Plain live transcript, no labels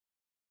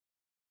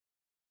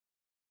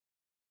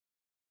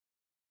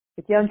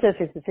It's Yom Tov,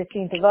 it's the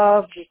 15th of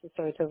Av. This is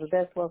Sarah Tova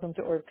Best. Welcome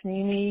to Or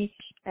Pnimi.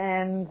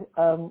 And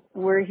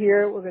we're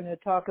here, we're going to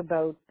talk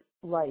about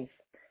life.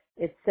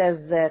 It says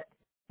that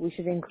we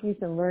should increase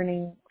in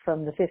learning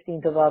from the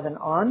 15th of Av and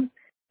on,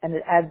 and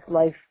it adds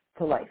life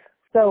to life.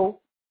 So,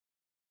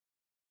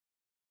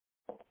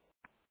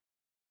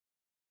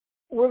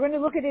 we're going to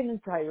look at it in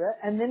Torah,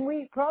 and then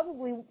we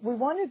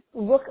want to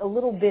look a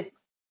little bit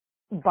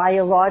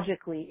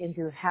biologically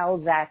into how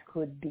that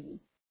could be.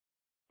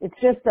 It's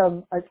just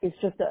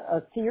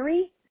a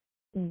theory,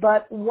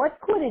 but what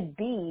could it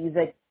be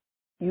that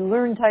you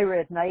learn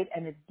Torah at night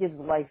and it gives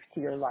life to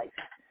your life?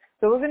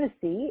 So we're going to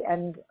see,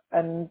 and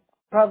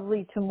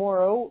probably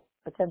tomorrow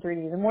at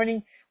 10:30 in the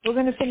morning, we're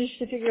going to finish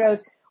to figure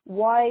out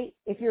why,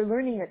 if you're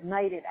learning at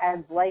night, it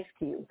adds life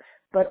to you,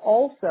 but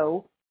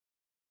also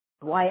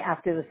why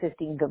after the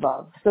 15th of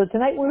Av. So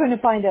tonight we're going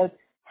to find out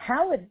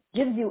how it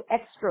gives you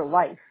extra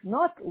life,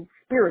 not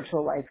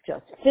spiritual life,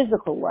 just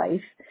physical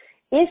life,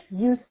 if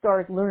you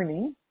start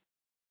learning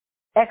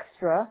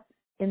extra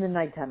in the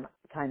nighttime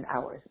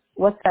hours.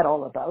 What's that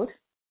all about?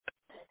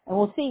 And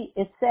we'll see,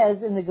 it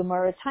says in the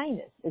Gemara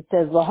Tainus, it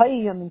says, there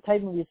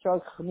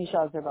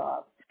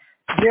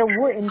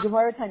were, in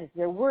Gemara Tainus,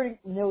 there were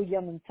no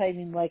Yom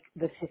Tovim like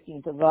the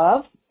 15th of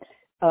Av.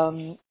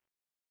 I'm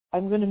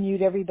going to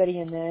mute everybody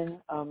and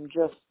then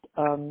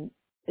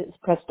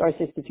press star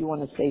 6 if you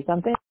want to say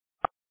something.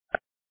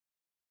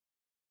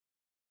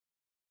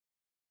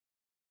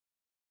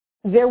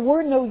 There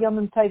were no Yom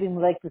Tovim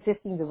like the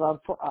 15th of Av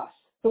for us.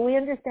 So we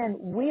understand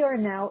we are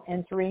now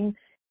entering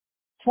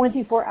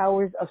 24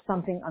 hours of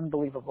something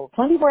unbelievable.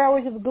 24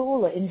 hours of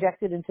Geula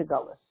injected into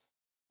Gullus.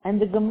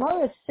 And the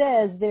Gemara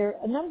says there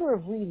are a number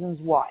of reasons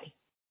why.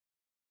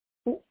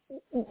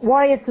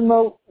 Why it's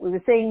we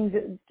were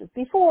saying just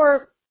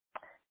before,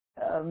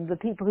 the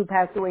people who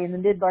passed away in the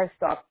Midbar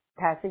stopped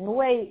passing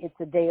away. It's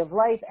a day of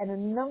life, and a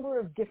number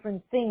of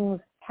different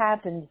things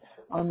happened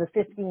on the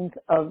 15th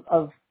of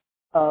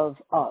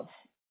Av.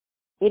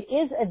 It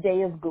is a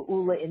day of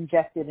Geula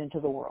injected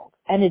into the world,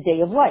 and a day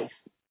of life.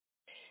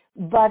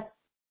 But,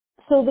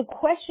 so the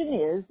question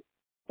is,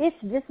 if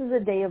this is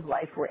a day of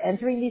life, we're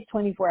entering these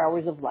 24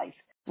 hours of life,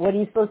 what are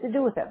you supposed to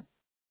do with them?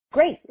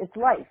 Great, it's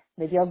life.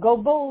 Maybe I'll go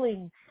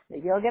bowling.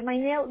 Maybe I'll get my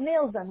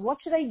nails done.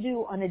 What should I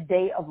do on a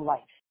day of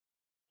life?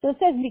 So it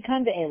says,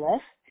 Mikan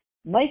ve'elech,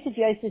 Maisif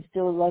Yosef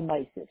Dillah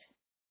Maisif.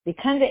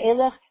 Mikan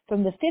ve'elech,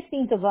 from the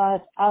 15th of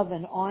Av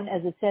and on,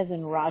 as it says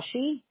in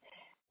Rashi,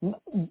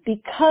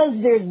 because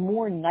there's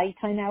more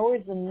nighttime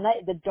hours,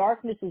 the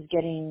darkness is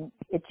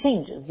it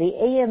changes. The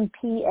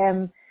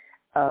AM-PM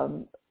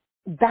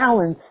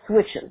balance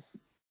switches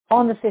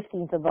on the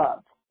 15th of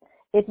Av.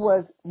 It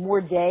was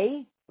more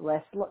day,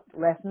 less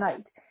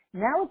night.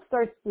 Now it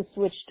starts to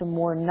switch to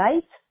more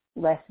night,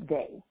 less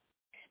day.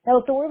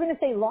 Now, so we're going to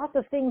say lots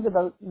of things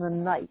about the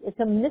night. It's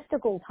a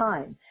mystical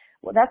time.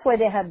 Well, that's why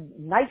they have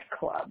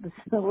nightclubs,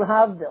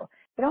 Lahavdil.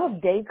 They don't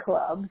have day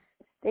clubs.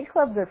 Day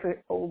clubs are for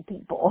old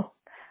people.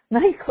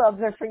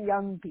 Nightclubs are for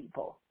young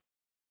people.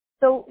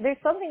 So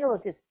there's something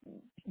about this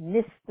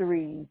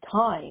mystery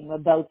time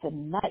about the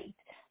night,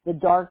 the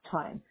dark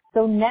time.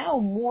 So now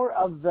more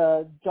of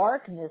the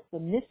darkness, the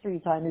mystery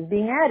time is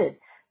being added.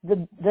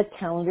 The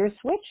calendar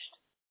switched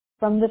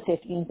from the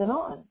 15th and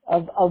on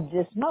of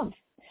this month.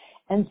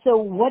 And so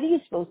what are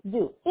you supposed to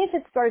do? If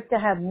it starts to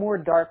have more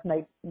dark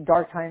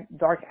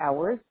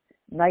hours,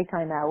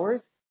 nighttime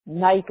hours,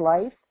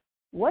 nightlife,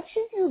 what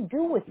should you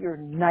do with your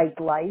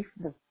nightlife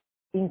that's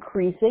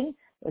increasing?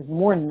 There's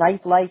more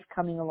nightlife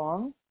coming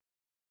along.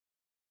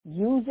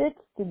 Use it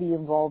to be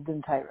involved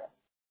in Torah.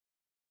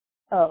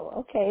 Oh,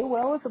 okay.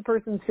 Well, if a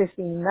person's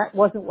 15, that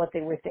wasn't what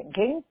they were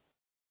thinking.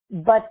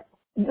 But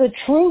the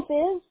truth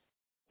is,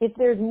 if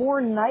there's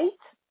more night,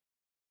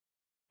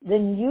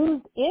 then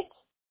use it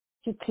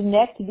to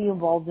connect, to be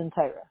involved in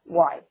Torah.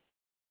 Why?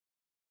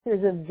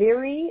 There's a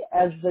very,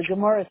 as the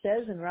Gemara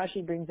says and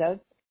Rashi brings out,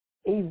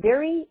 a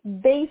very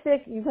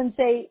basic, you can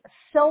say,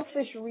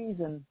 selfish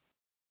reason.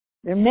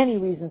 There are many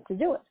reasons to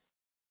do it.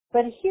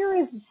 But here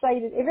is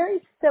cited a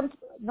very simple,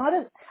 not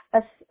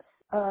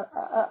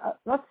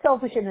not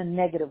selfish in a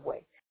negative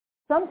way.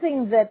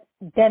 Something that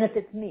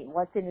benefits me.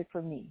 What's in it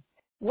for me?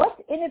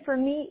 What's in it for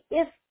me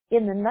if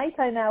in the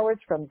nighttime hours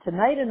from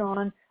tonight and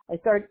on, I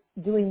start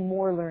doing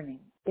more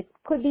learning? It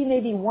could be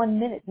maybe 1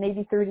 minute,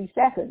 maybe 30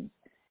 seconds.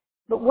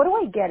 But what do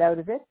I get out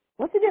of it?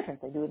 What's the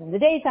difference? I do it in the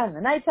daytime, in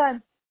the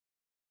nighttime.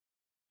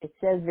 It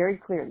says very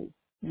clearly,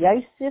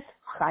 Yosef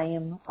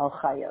Chaim al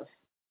Chayav.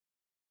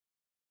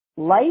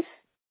 Life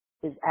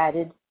is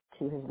added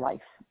to his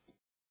life.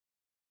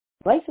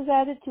 Life is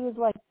added to his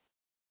life.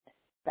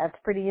 That's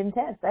pretty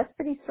intense. That's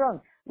pretty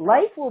strong.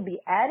 Life will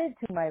be added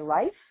to my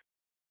life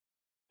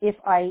if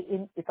I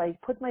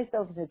put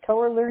myself into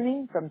Torah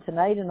learning from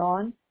tonight and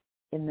on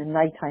in the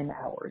nighttime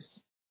hours.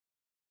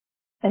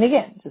 And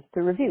again, just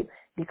to review,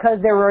 because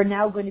there are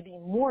now going to be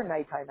more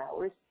nighttime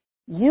hours,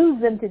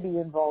 use them to be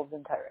involved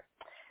in Torah.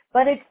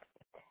 But it's,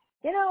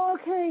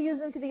 okay, use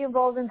them to be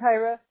involved in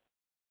Torah,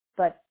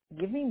 but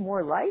give me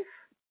more life?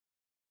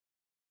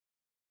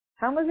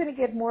 How am I going to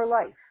get more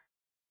life?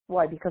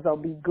 Why? Because I'll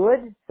be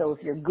good. So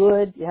if you're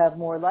good, you have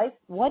more life.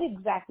 What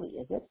exactly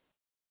is it?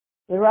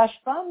 The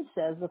Rashbam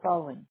says the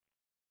following.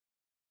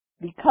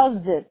 Because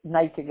the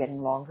nights are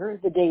getting longer,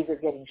 the days are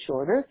getting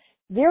shorter,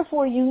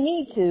 therefore you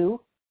need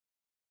to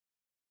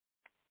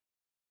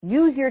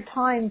use your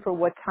time for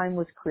what time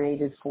was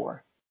created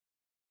for.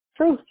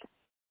 Truth.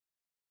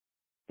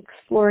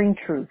 Exploring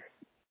truth.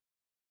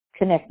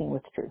 Connecting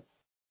with truth.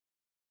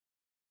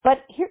 But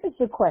here's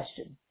the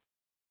question.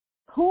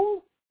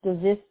 Whom does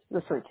this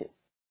refer to?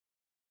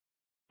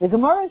 The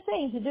Gemara is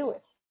saying to do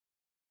it.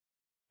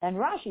 And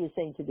Rashi is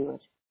saying to do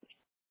it.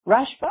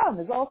 Rashbam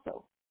is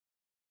also.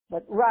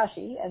 But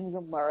Rashi and the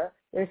Gemara,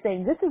 they're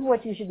saying this is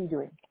what you should be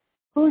doing.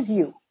 Who's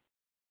you?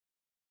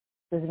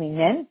 Does it mean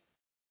men?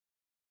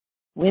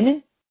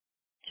 Women?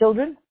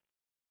 Children?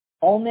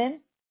 All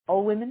men?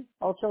 All women?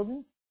 All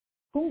children?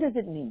 Whom does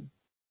it mean?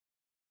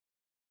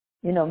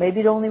 Maybe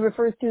it only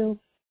refers to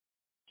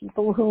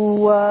people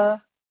who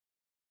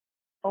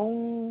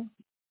own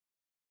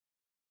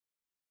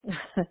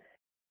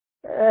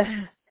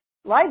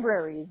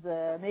libraries.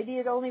 Maybe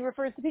it only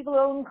refers to people who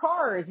own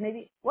cars.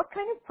 Maybe what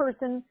kind of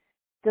person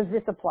does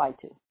this apply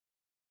to?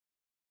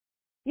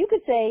 You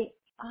could say,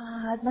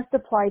 it must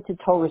apply to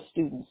Torah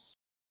students.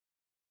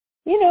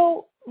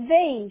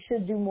 They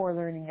should do more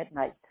learning at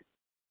night.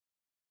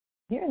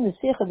 Here in the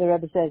Sikha, the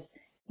Rebbe says,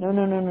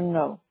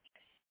 no.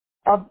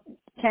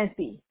 Can't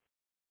be.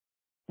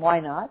 Why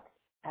not?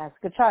 Ask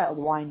a child.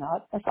 Why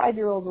not? A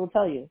 5-year-old will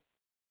tell you.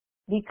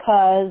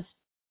 Because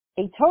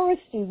a Torah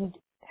student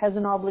has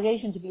an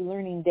obligation to be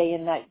learning day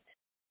and night.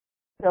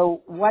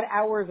 So what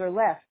hours are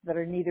left that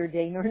are neither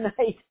day nor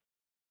night?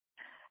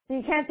 So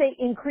you can't say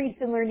increase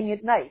in learning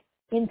at night.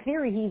 In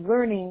theory, he's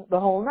learning the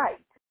whole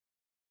night.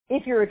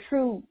 If you're a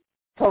true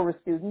Torah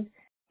student,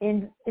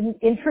 in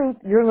truth,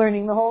 you're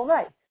learning the whole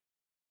night.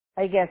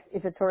 I guess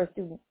if a Torah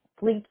student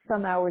sleeps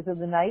some hours of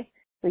the night,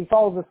 so he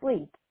falls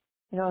asleep,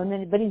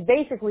 but he's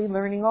basically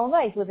learning all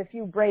night with a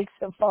few breaks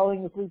of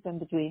falling asleep in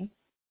between.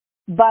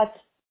 But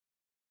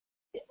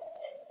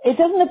it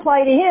doesn't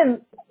apply to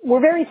him.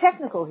 We're very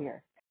technical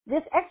here.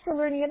 This extra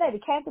learning at night,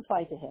 it can't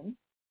apply to him.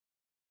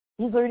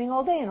 He's learning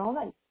all day and all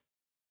night.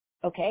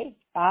 Okay?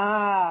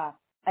 I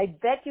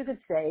bet you could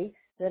say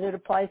that it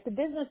applies to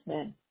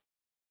businessmen.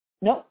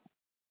 No,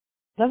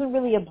 it doesn't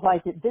really apply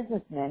to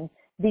businessmen,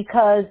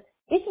 because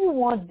if you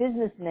want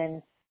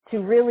businessmen to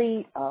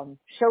really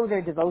show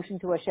their devotion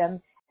to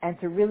Hashem and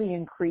to really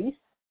increase,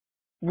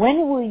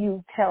 when will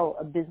you tell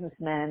a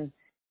businessman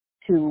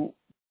to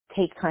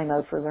take time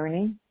out for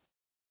learning?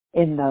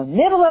 In the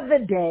middle of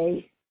the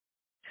day,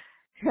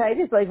 right?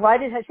 It's like, why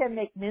did Hashem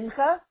make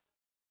mincha?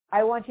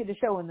 I want you to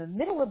show in the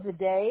middle of the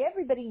day.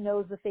 Everybody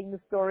knows the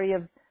story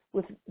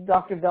with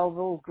Dr.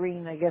 Belleville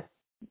Green, I guess,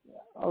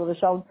 all of a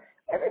sudden.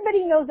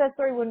 Everybody knows that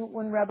story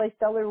when Rabbi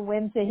Steller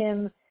went to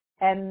him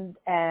and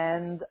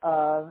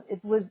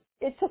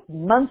it took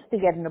months to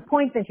get an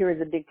appointment. He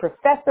was a big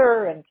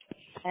professor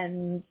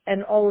and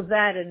all of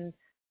that, and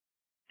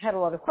had a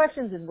lot of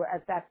questions, and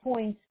at that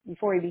point,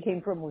 before he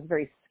became from, was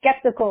very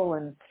skeptical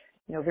and,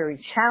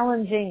 very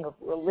challenging of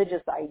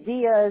religious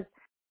ideas,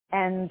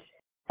 and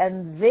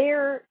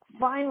there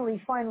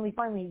finally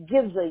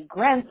gives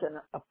grants an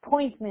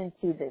appointment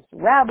to this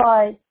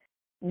rabbi.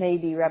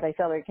 Maybe Rabbi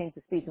Feller came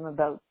to speak to him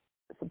about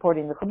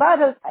supporting the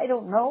Chabad. I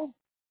don't know.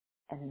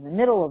 And in the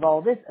middle of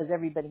all this, as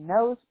everybody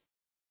knows,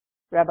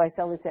 Rabbi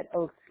Feller said,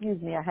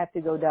 excuse me, I have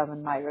to go down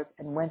in Myros,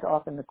 and went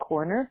off in the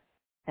corner,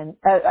 and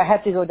I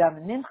have to go down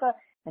in Mincha,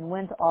 and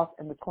went off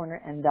in the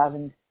corner and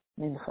davened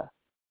Mincha.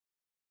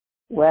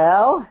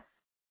 Well,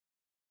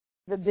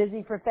 the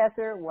busy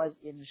professor was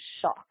in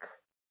shock.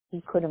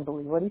 He couldn't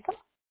believe what he saw.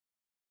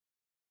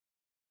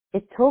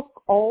 It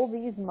took all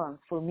these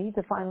months for me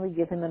to finally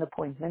give him an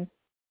appointment,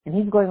 and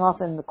he's going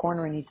off in the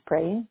corner and he's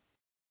praying.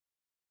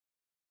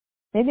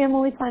 Maybe I'm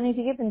only planning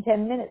to give him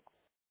 10 minutes.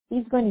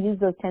 He's going to use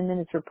those 10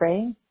 minutes for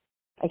praying.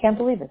 I can't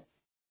believe it.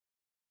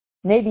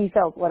 Maybe he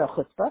felt, what a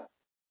chutzpah.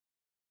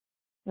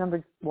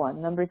 Number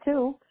one. Number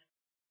two,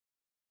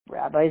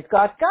 Rabbi's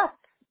got guts.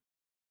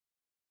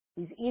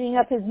 He's eating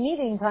up his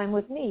meeting time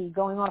with me,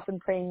 going off and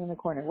praying in the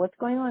corner. What's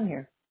going on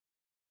here?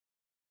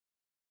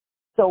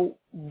 So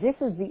this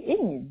is the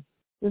Indian.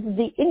 This is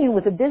the Indian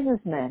with a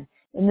businessman.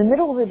 In the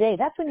middle of the day,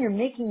 that's when you're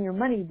making your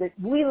money, but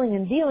wheeling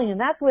and dealing, and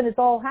that's when it's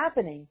all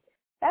happening.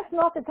 That's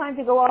not the time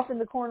to go off in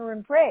the corner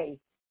and pray.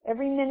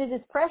 Every minute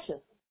is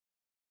precious.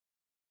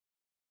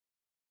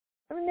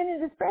 Every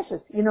minute is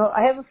precious.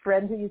 I have a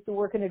friend who used to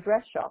work in a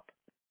dress shop,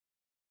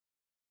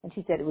 and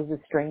she said it was the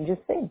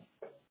strangest thing.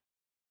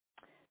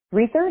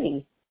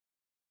 3:30.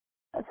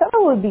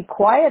 Someone would be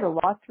quiet a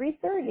lot.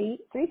 3:30,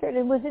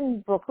 it was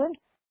in Brooklyn.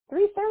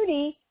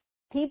 3:30,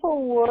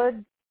 people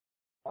would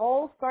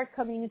all start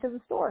coming into the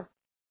store,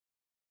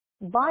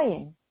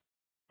 buying.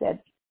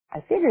 Said,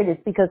 I figured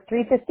it's because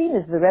 3:15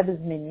 is the Rebbe's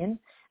minyan,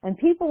 and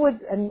people would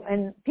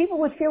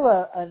feel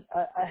a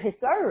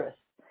hisaris,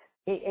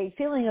 a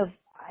feeling of,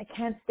 I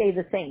can't stay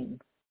the same.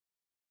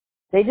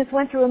 They just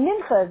went through a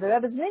mincha, the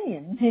Rebbe's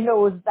minyan.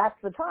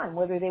 That's the time,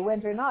 whether they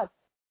went or not.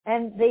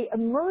 And they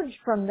emerge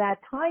from that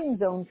time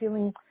zone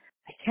feeling,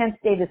 I can't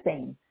stay the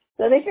same.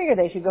 So they figure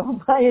they should go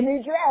and buy a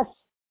new dress.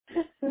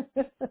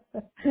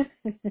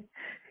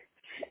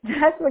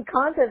 That's the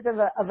concept of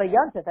a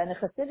yontif, and a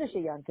Hasidic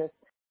yontif.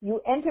 You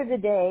enter the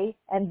day,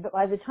 and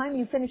by the time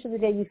you finish the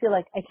day, you feel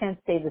like, I can't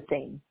stay the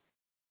same.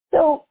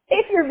 So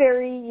if you're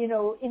very,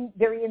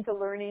 very into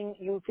learning,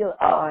 you feel,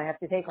 I have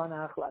to take on a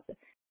achlata.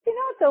 If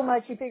not so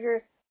much, you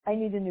figure, I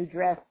need a new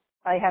dress.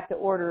 I have to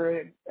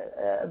order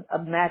a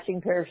matching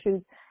pair of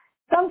shoes.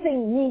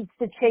 Something needs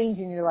to change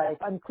in your life.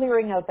 I'm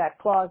clearing out that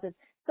closet.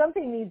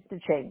 Something needs to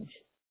change.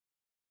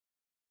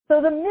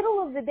 So the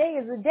middle of the day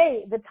is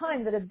the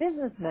time that a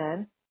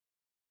businessman,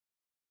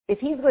 if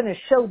he's going to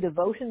show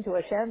devotion to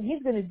Hashem,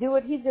 he's going to do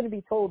it. He's going to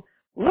be told,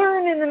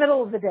 learn in the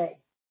middle of the day,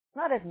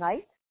 not at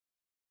night.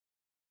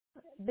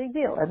 Big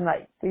deal at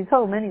night. He's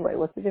home anyway.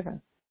 What's the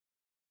difference?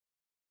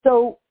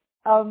 So,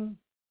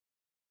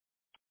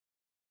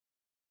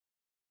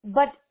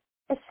 but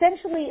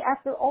essentially,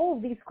 after all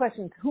of these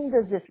questions, whom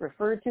does this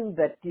refer to?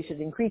 That you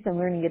should increase in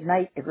learning at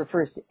night. It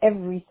refers to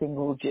every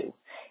single Jew,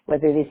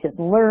 whether they sit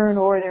and learn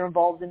or they're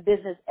involved in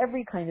business.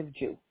 Every kind of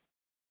Jew.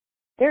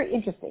 Very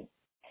interesting.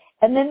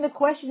 And then the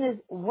question is,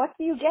 what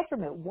do you get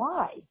from it?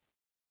 Why?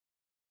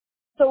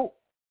 So,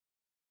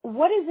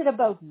 what is it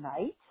about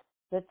night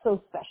that's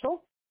so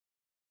special?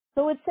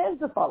 So it says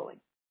the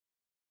following.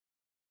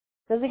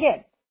 Because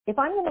again, if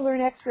I'm going to learn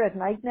extra at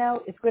night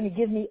now, it's going to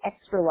give me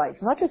extra life,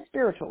 not just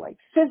spiritual life,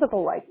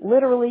 physical life,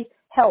 literally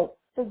health,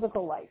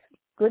 physical life.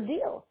 Good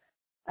deal.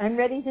 I'm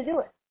ready to do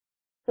it.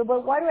 So,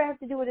 but why do I have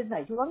to do it at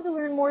night? You want me to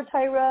learn more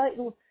Torah?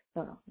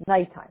 No,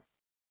 nighttime.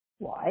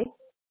 Why?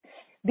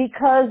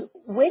 Because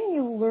when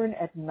you learn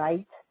at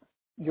night,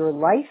 your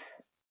life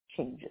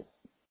changes.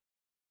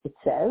 It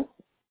says,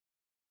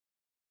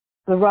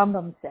 the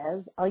Rambam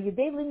says, Al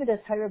Yedei Limud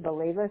HaTorah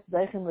B'Leilos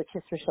Zeichen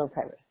L'Kisra Shel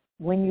Torah.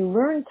 When you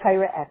learn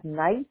Torah at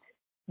night,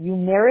 you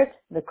merit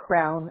the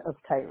crown of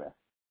Torah.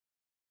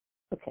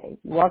 Okay,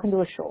 you walk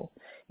into a shul,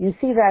 you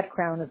see that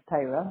crown of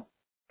Torah,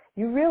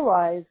 you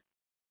realize,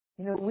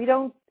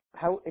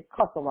 it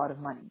costs a lot of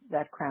money,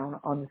 that crown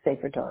on the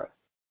Sefer Torah.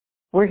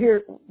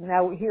 Here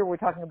we're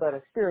talking about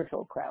a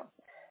spiritual crown.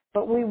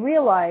 But we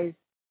realize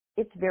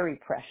it's very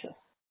precious.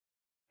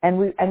 And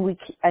we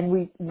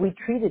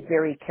treat it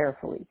very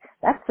carefully.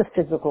 That's the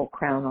physical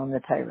crown on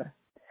the Torah.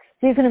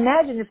 So you can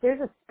imagine if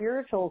there's a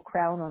spiritual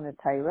crown on the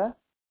Torah,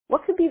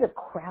 what could be the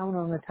crown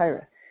on the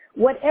Torah?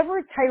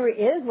 Whatever Torah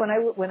is, when I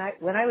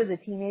was a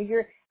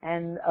teenager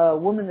and a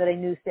woman that I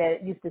knew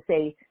used to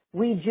say,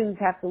 we Jews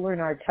have to learn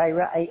our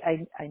Torah,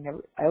 I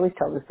always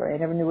tell this story, I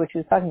never knew what she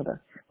was talking about.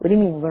 What do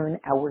you mean learn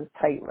our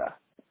Torah?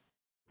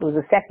 It was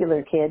a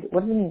secular kid.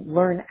 What do you mean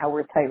learn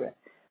our Torah?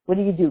 What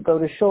do? Go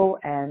to shul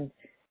and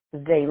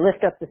they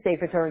lift up the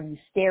Sefer Torah and you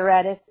stare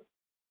at it?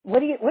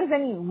 What does that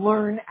mean,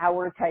 learn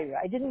our Torah?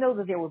 I didn't know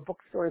that there were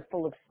bookstores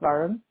full of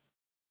Svarim.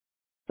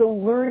 So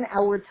learn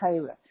our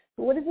Torah.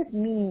 So what does this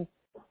mean?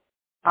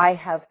 I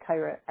have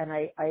Torah and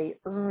I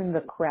earn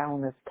the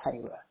crown of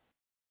Torah.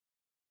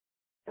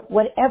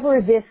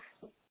 Whatever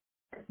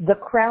the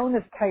crown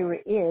of Torah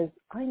is,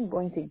 I'm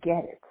going to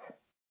get it.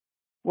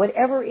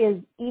 Whatever is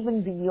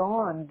even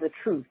beyond the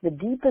truth, the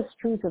deepest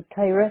truth of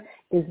Torah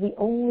is the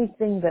only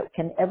thing that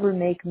can ever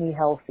make me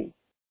healthy.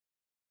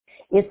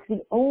 It's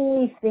the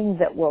only thing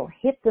that will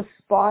hit the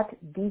spot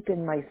deep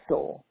in my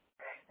soul.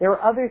 There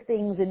are other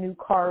things, a new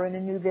car and a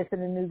new this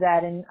and a new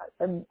that and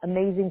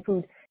amazing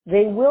food.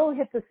 They will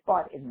hit the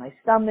spot in my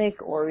stomach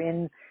or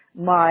in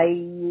my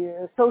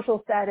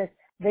social status.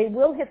 They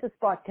will hit the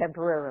spot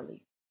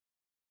temporarily.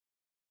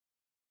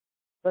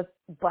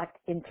 But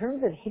in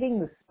terms of hitting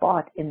the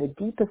spot in the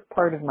deepest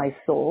part of my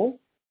soul,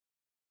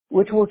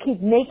 which will keep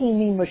making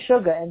me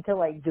meshuggah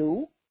until I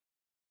do,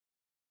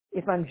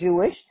 if I'm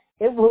Jewish,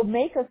 it will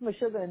make us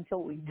meshuggah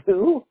until we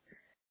do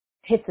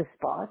hit the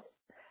spot.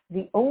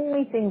 The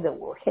only thing that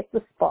will hit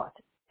the spot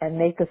and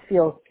make us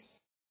feel,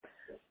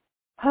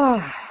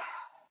 I'm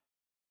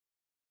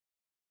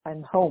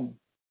home,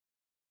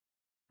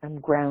 I'm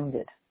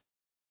grounded,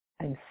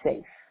 I'm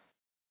safe,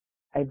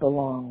 I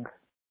belong,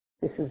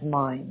 this is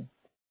mine,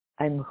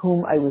 I'm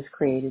whom I was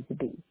created to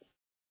be.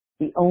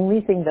 The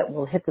only thing that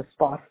will hit the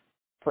spot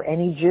for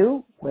any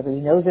Jew, whether he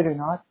knows it or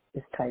not,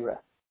 is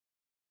Torah.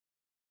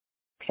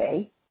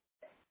 Okay?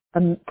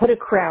 Put a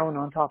crown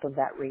on top of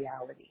that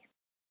reality.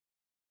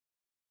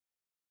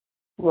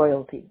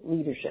 Royalty,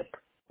 leadership,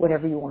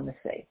 whatever you want to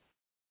say.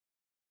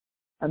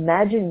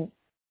 Imagine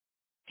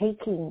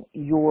taking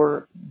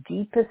your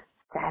deepest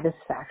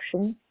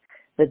satisfaction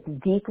that's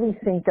deeply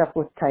synced up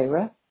with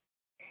Torah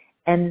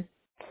and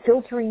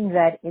filtering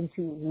that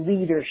into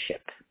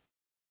leadership.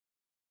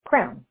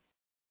 Crown,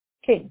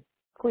 king,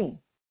 queen,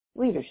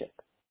 leadership.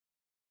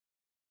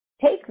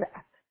 Take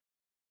that.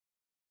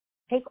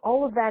 Take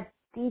all of that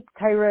deep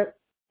Torah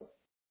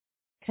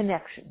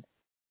connection.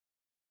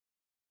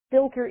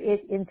 Filter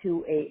it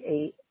into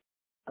a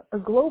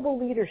global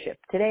leadership.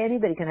 Today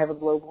anybody can have a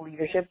global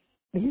leadership,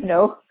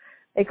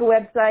 Make a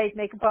website,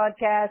 make a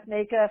podcast,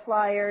 make a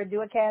flyer,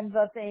 do a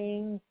Canva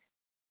thing,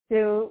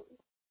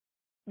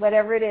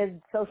 whatever it is,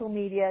 social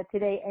media,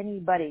 today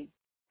anybody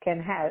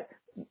can have,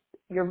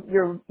 your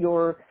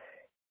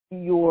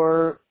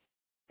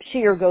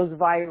shear goes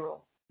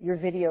viral. Your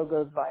video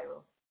goes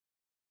viral.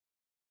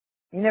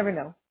 You never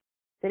know.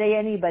 Today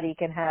anybody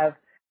can have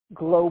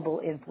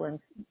global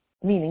influence,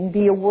 meaning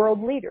be a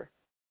world leader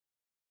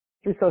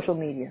through social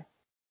media.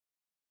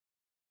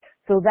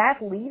 So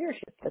that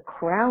leadership, the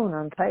crown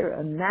on Tyra,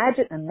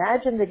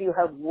 imagine that you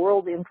have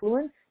world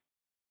influence,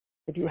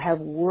 that you have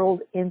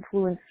world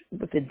influence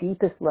with the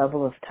deepest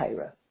level of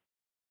Tyra.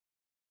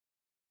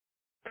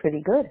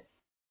 Pretty good.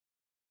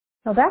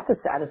 Now that's a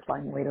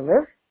satisfying way to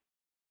live.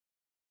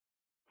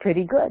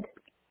 Pretty good.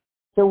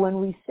 So when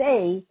we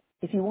say,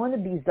 if you want to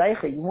be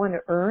Zeicha, you want to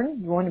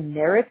earn, you want to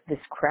merit this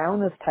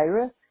crown of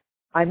Tyra,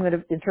 I'm going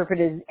to interpret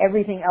it as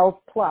everything else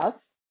plus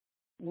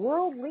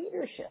world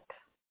leadership.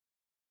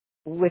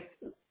 With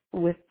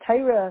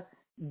Tyra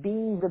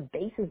being the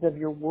basis of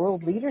your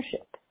world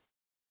leadership.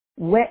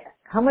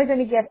 How am I going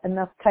to get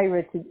enough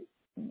Tyra to,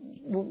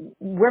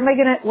 what am I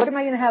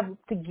going to have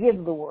to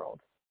give the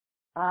world?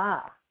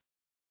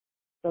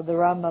 So the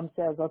Rambam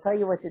says, I'll tell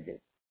you what to do.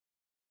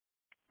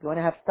 You want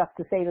to have stuff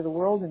to say to the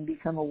world and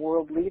become a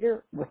world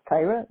leader with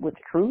Tyra, with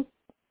truth?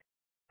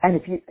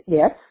 And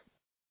yes.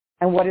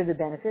 And what are the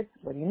benefits?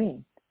 What do you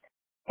mean?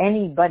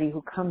 Anybody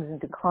who comes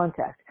into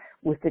contact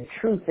with the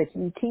truth that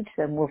you teach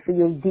them will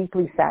feel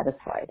deeply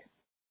satisfied.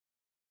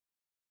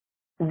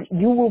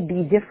 You will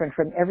be different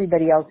from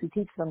everybody else who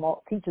teaches them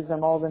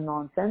all the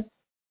nonsense.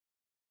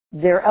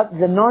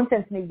 The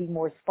nonsense may be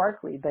more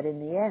sparkly, but in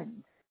the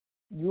end,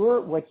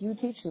 what you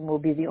teach them will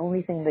be the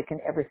only thing that can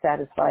ever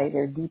satisfy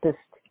their deepest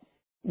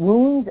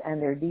wounds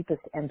and their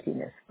deepest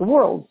emptiness. The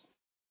world's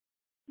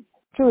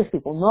Jewish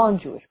people,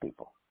 non-Jewish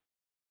people.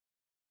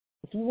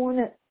 If you want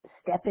to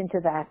step into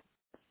that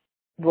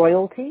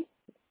royalty,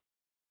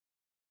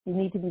 you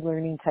need to be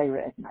learning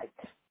Torah at night.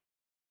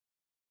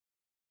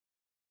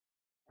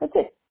 That's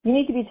it. You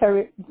need to be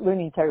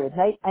learning Torah at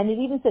night. And it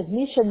even says,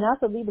 Misha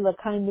nasa libla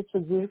kain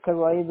mitzvah zur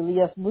karoy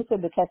v'liyas musa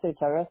beketer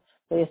Torah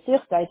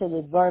v'yasich daita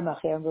l'dvar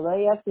machem v'lo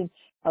yasim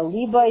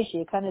alibay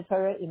she'yekana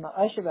Torah ima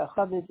asher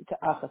v'achavit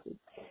ka'achasid.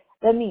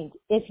 That means,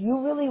 if you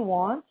really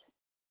want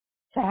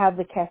to have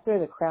the keter,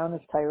 the crown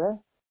of Torah,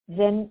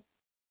 then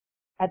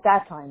at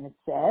that time it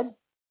said,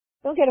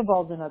 don't get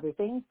involved in other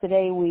things.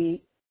 Today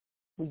we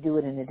do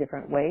it in a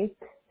different way.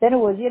 Then it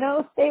was,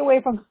 stay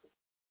away from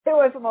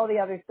all the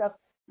other stuff,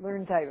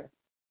 learn Torah.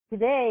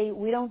 Today,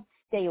 we don't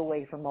stay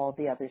away from all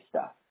the other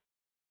stuff.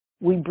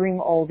 We bring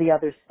all the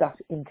other stuff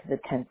into the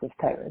tent of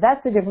Torah.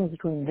 That's the difference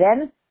between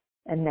then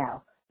and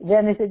now.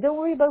 Then they said, don't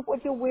worry about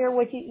what you wear,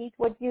 what you eat,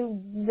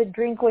 the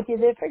drink, what you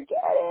live. Forget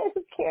it.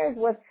 Who cares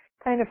what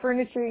kind of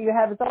furniture you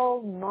have? It's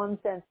all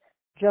nonsense.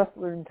 Just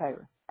learn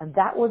Torah. And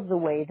that was the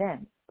way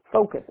then.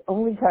 Focus,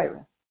 only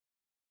Torah.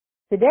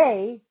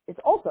 Today, it's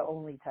also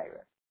only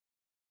Torah.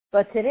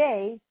 But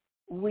today,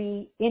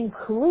 we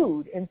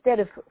include, instead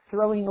of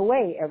throwing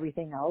away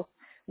everything else,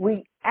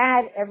 we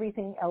add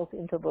everything else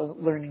into the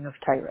learning of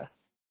Torah.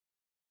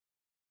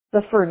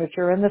 The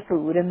furniture and the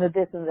food and the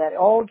this and that,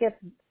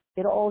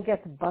 it all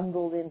gets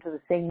bundled into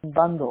the same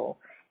bundle,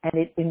 and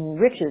it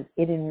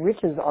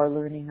enriches our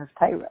learning of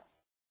Torah.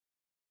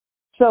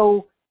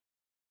 So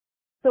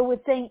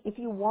it's saying, if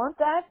you want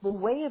that, the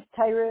way of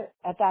Torah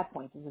at that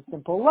point is a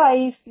simple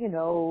life,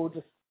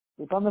 just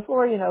sleep on the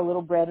floor, a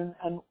little bread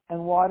and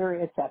water,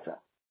 etc.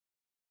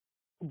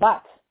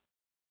 But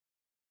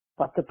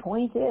the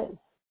point is,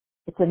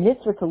 it's a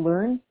mitzvah to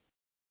learn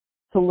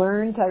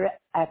Torah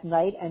at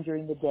night and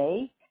during the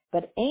day,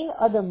 but ein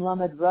adam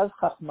lamed rav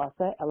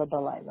chachmasa ela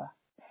balayla.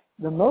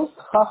 The most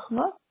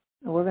chachma,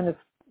 and we're going to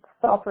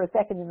stop for a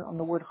second on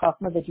the word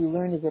chachma, that you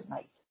learn is at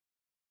night.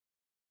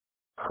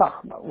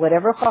 Chachma.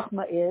 Whatever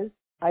chachma is,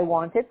 I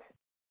want it.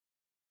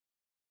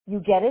 You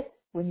get it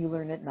when you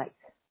learn at night.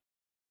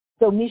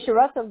 So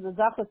misharat of the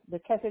zachas, the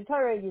keser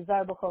Torah,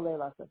 yizar b'chol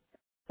leilasav.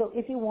 So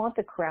if you want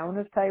the crown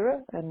of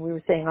Torah, and we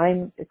were saying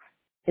I'm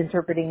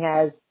interpreting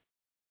as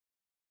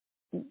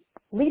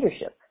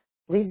leadership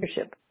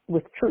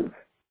with truth,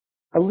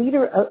 a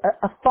leader,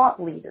 a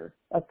thought leader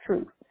of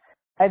truth.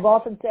 I've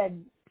often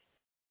said,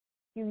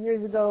 a few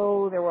years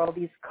ago, there were all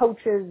these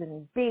coaches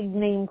and big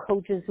name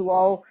coaches who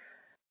all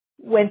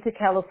went to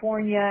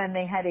California, and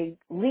they had a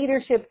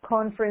leadership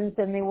conference,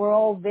 and they were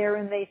all there,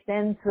 and they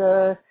sent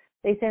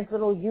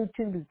little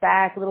YouTubes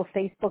back, little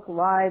Facebook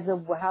lives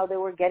of how they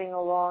were getting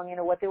along,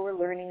 what they were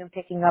learning and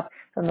picking up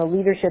from the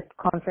leadership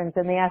conference,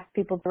 and they asked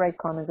people to write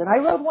comments. And I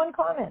wrote one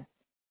comment.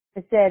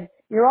 It said,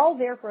 you're all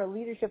there for a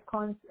leadership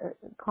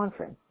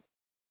conference,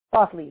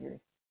 thought leaders.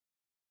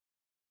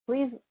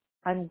 Please,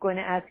 I'm going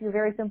to ask you a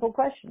very simple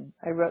question.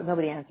 I wrote,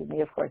 nobody answered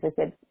me, of course. I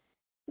said,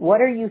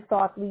 what are you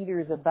thought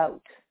leaders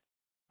about?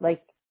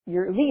 Like,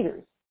 you're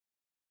leaders,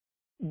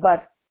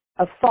 but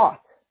of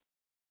thought.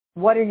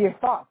 What are your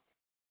thoughts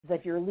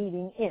that you're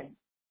leading in?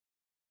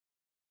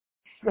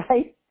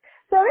 Right?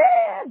 So,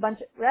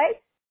 right?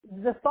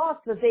 The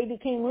thoughts that they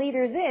became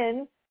leaders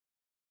in,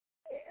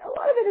 a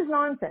lot of it is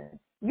nonsense.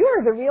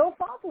 You're the real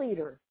thought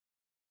leader.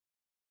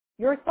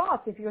 Your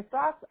thoughts, if your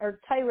thoughts are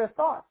Torah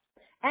thoughts,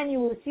 and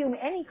you assume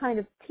any kind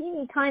of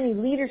teeny tiny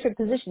leadership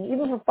position,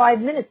 even for 5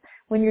 minutes,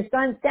 when you're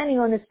standing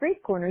on the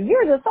street corner,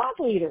 you're the thought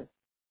leader.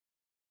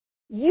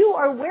 You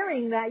are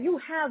wearing that, you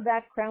have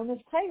that crown of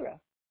Torah.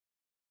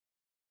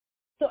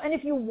 So, and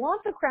if you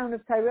want the crown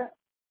of Torah,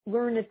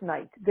 learn at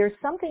night. There's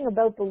something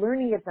about the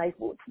learning at night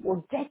which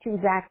will get you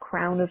that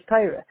crown of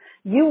Torah.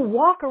 You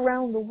walk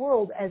around the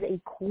world as a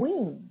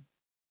queen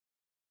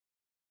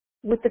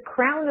with the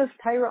crown of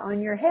Torah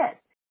on your head.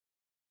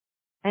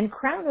 And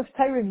crown of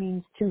Torah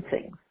means two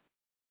things.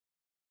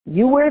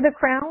 You wear the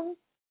crown.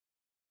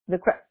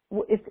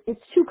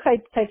 It's two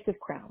types of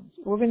crowns.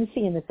 We're going to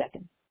see in a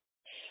second.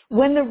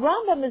 When the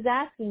Rambam is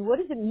asking, what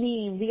does it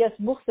mean, Lias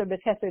Muchsar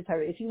B'Keser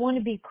Torah, if you want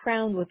to be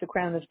crowned with the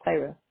crown of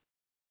Torah?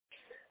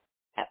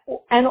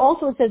 And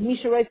also it says,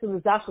 Misha writes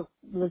L'Zachos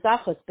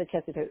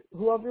B'Keser Torah,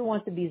 whoever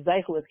wants to be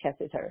Zaychu with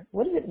Keser Torah.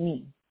 What does it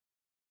mean?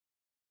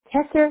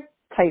 Keser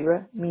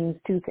Torah means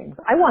two things.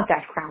 I want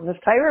that crown of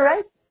Torah,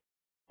 right?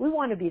 We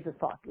want to be the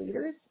thought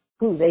leaders.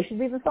 Who? They should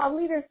be the thought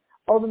leaders.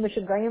 All the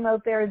Mishagayim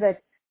out there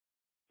that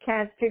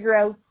can't figure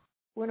out,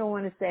 we don't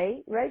want to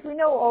say, right? We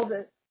know all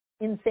the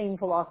insane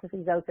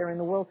philosophies out there in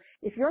the world.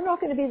 If you're not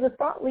going to be the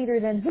thought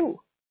leader, then who?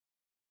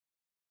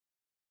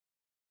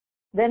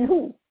 Then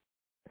who?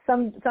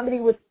 Somebody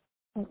with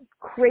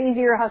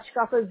crazier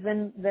hashkafas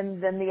than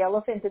the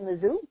elephant in the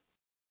zoo?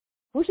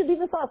 Who should be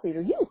the thought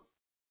leader? You.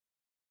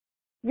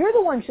 You're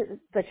the one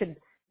that should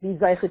be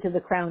Zaycha to the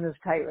crown of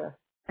Torah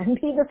and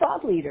be the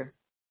thought leader.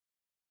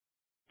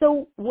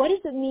 So what does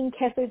it mean,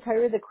 Keser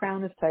Torah, the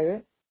crown of Torah?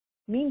 It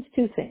means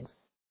two things.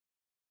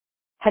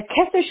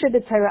 HaKeser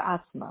Sheb'Torah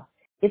Asma.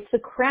 It's the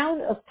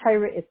crown of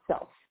Torah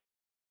itself.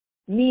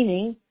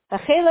 Meaning,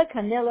 HaChelek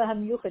HaNela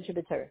HaMiyuchad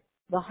Sheb'Torah,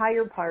 the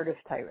higher part of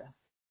Torah.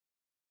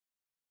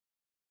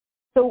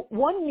 So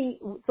one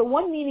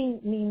meaning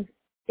means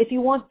if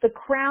you want the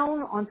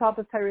crown on top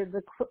of Torah,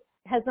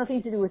 has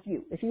nothing to do with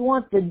you. If you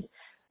want the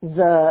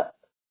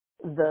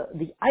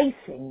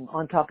icing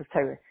on top of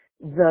Torah,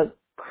 the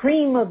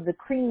cream of the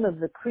cream of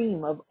the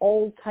cream of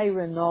all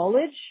Torah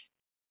knowledge,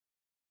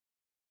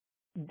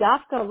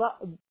 Dafka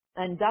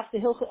and Dafka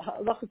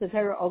Hilchos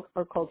Torah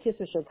are called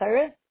Kisur Shel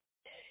Torah.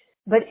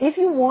 But if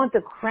you want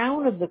the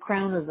crown of the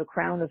crown of the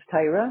crown of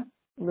Torah,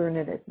 learn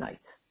it at night.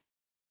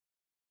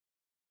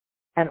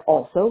 And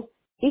also,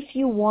 if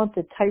you want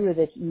the Torah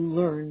that you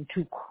learn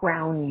to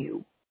crown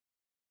you,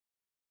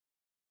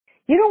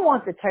 you don't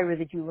want the Torah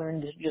that you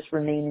learn to just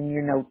remain in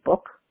your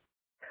notebook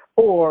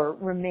or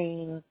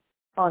remain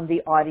on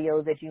the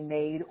audio that you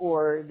made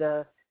or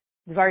the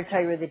Dvar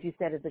Torah that you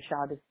said at the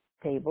Shabbos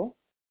table.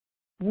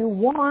 You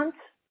want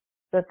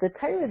that the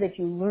Torah that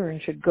you learn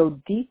should go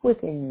deep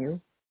within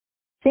you,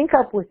 sync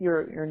up with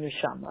your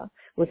neshama,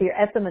 with your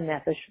etzem and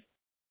nefesh,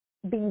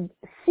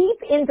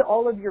 seep into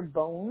all of your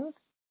bones,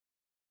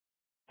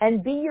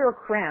 and be your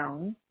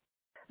crown,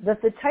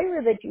 that the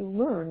Torah that you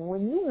learn,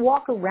 when you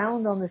walk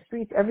around on the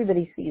streets,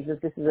 everybody sees that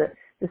this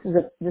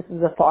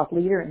is a thought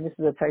leader and this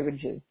is a Torah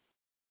Jew.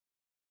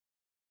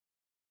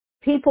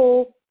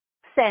 People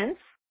sense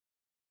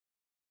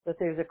that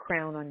there's a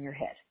crown on your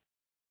head.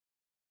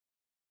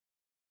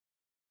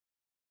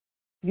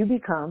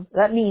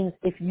 That means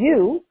if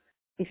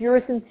you're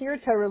a sincere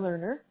Torah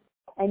learner,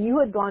 and you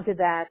had gone to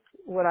that,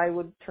 what I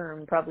would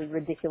term probably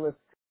ridiculous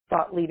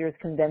thought leaders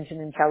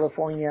convention in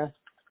California,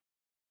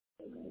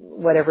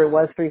 whatever it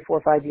was, 3,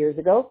 4, 5 years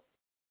ago,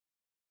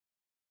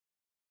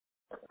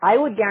 I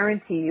would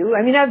guarantee you,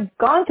 I've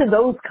gone to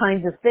those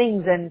kinds of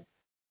things and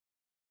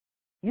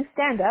you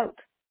stand out.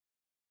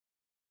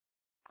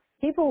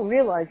 People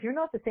realize you're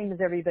not the same as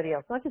everybody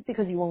else, not just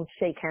because you won't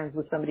shake hands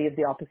with somebody of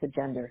the opposite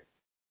gender.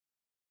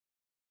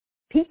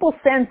 People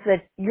sense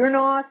that you're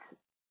not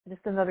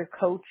just another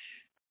coach,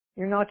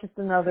 you're not just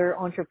another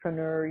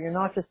entrepreneur, you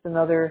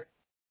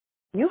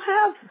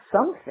have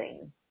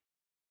something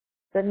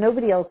that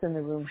nobody else in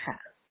the room has.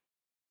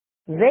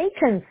 They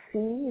can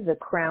see the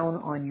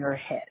crown on your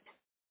head.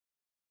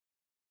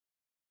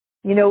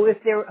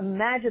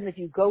 Imagine that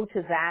you go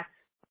to that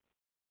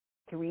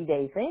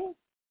 3-day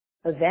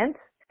event,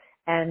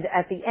 and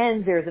at the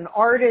end there's an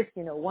artist,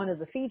 one of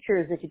the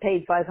features that you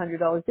paid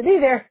 $500 to be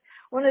there,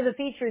 one of the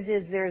features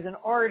is there's an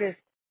artist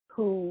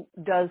who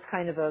does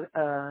kind of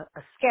a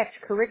sketch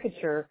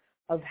caricature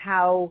of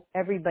how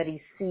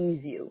everybody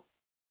sees you.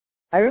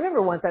 I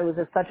remember once I was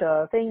at such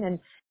a thing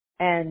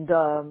and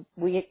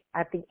we,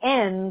 at the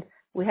end,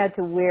 we had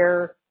to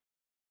wear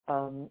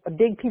a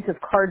big piece of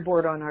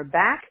cardboard on our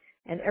back,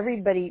 and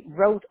everybody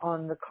wrote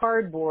on the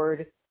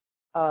cardboard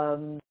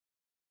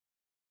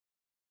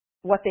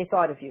what they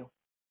thought of you.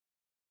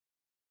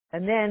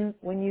 And then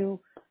when you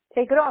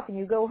take it off and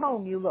you go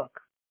home, you look.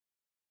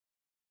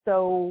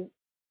 So,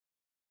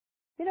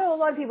 a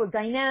lot of people,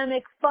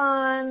 dynamic,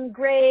 fun,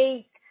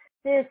 great,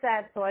 this,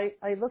 that. So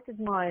I looked at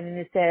mine and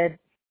it said,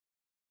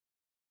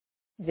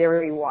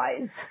 very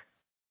wise.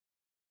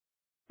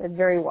 Said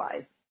very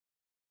wise.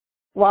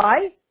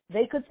 Why?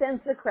 They could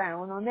sense the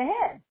crown on the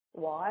head.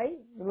 Why?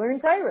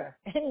 Learn Torah.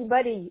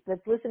 Anybody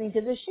that's listening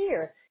to this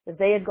year, if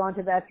they had gone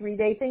to that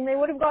 3-day thing, they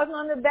would have gotten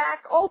on the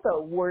back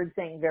also word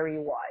saying very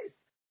wise.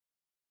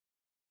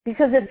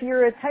 Because if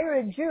you're a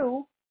Torah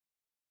Jew,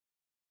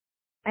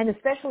 and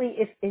especially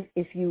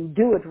if you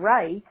do it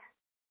right,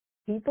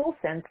 people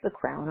sense the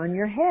crown on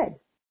your head.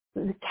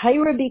 The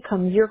Torah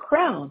becomes your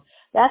crown.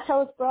 That's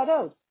how it's brought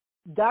out.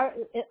 That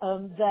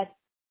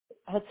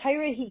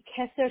Torah hi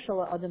keser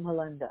shel adam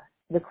halanda.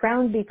 The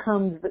crown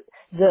becomes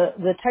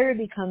the Torah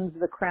becomes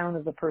the crown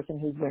of the person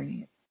who's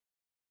learning it.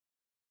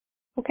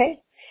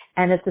 Okay,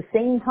 and at the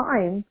same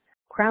time,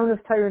 crown of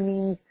Torah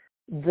means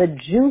the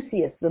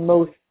juiciest, the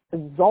most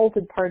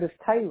exalted part of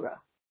Torah.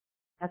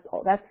 That's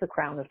all. That's the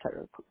crown of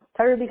Torah.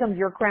 Torah becomes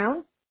your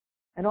crown,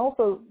 and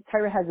also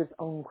Torah has its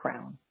own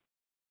crown.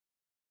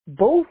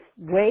 Both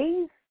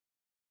ways,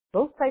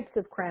 both types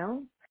of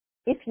crowns.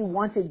 If you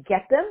want to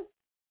get them,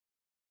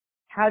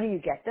 how do you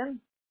get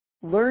them?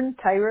 Learn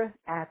Torah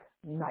at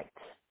night.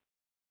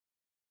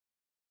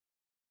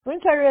 Learn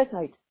Torah at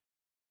night.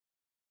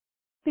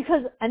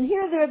 Because, and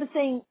here they're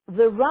saying,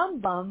 the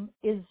Rambam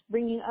is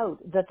bringing out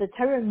that the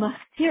Torah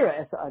machtira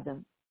es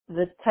adam.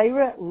 The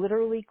Torah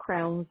literally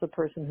crowns the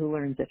person who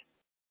learns it.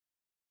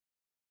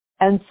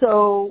 And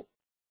so,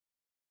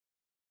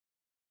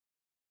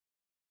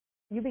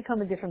 you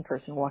become a different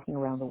person walking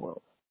around the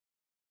world.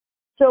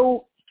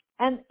 So,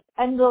 and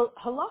the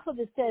halacha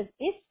that says,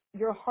 if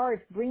your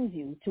heart brings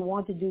you to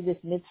want to do this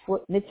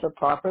mitzvah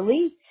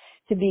properly,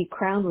 to be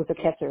crowned with a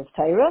keter of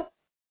Torah,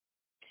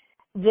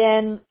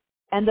 then,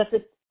 and that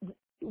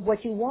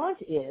what you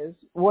want is,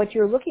 what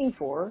you're looking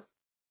for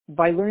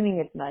by learning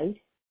at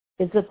night,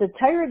 is that the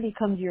Torah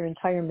becomes your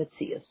entire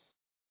mitzias.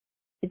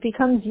 It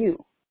becomes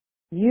you.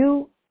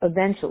 You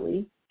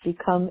eventually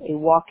become a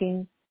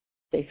walking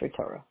Sefer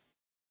Torah.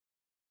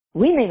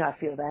 We may not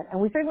feel that,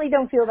 and we certainly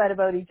don't feel that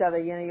about each other.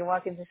 You know, you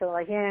walk into something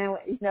like,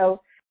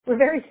 we're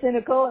very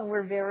cynical and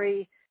we're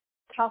very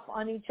tough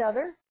on each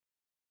other.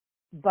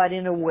 But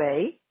in a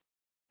way,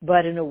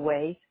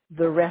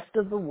 the rest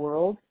of the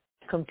world,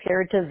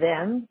 compared to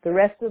them, the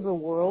rest of the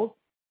world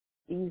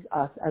sees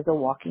us as a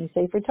walking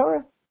Sefer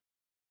Torah.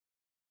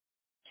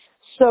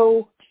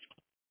 So,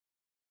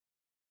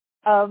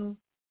 here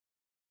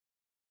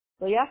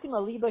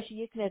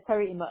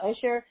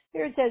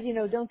it says,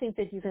 don't think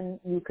that you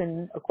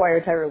can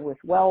acquire Torah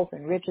with wealth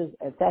and riches,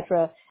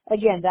 etc.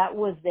 Again, that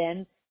was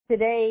then.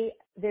 Today,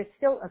 there's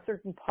still a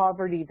certain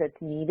poverty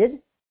that's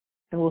needed,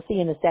 and we'll see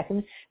in a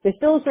second. There's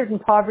still a certain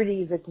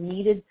poverty that's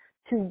needed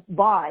to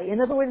buy. In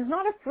other words, it's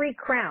not a free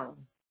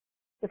crown.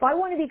 If I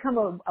want to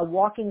become a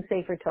walking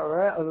Sefer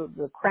Torah,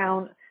 the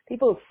crown,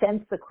 people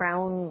sense the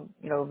crown,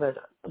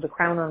 the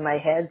crown on my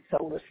head, so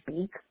to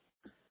speak,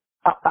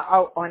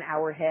 on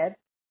our head.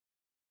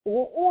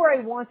 Or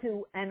I want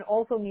to, and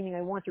also meaning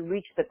I want to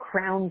reach the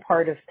crown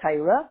part of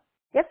Torah,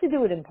 you have to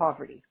do it in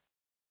poverty.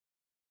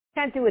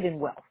 Can't do it in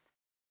wealth.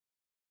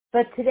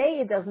 But today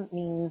it doesn't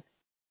mean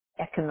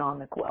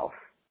economic wealth.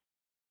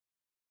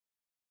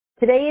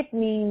 Today it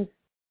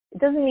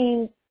doesn't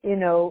mean,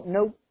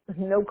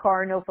 no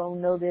car, no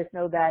phone, no this,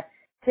 no that.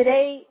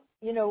 Today,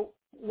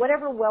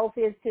 whatever wealth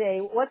is today,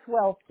 what's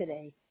wealth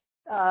today?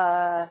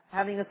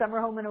 Having a summer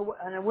home and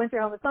a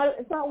winter home,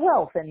 it's not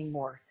wealth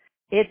anymore.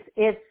 This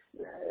is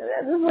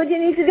what you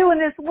need to do in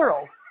this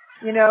world.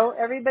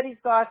 Everybody's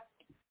got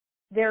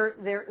their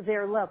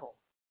level.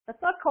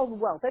 That's not called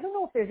wealth. I don't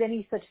know if there's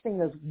any such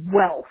thing as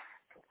wealth,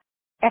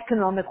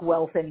 economic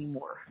wealth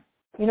anymore.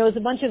 It's a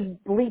bunch of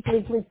bleep,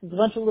 it's a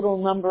bunch of little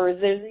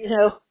numbers. There's,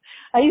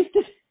 I used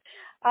to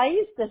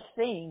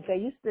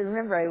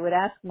remember I would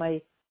ask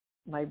my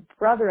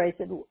brother, I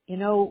said,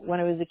 when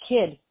I was a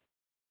kid,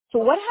 so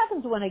what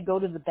happens when I go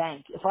to the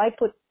bank? If I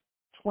put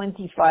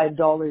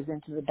 $25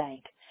 into the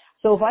bank,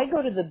 so if I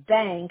go to the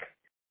bank,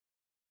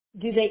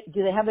 do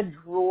they have a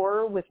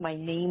drawer with my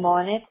name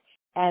on it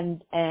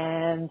and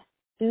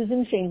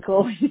Susan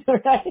Finkel,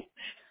 right?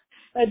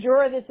 A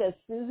drawer that says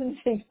Susan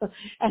Finkel,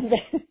 and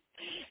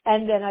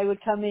then I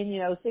would come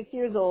in, 6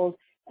 years old,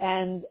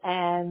 and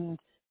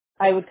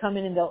I would come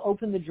in and they'll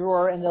open the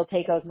drawer and they'll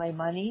take out my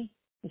money.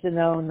 I said,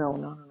 no.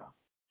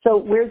 So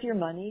where's your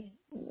money?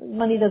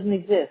 Money doesn't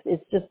exist.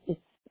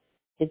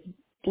 It's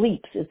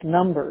bleeps, it's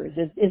numbers,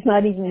 it's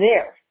not even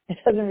there. It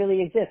doesn't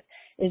really exist.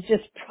 It's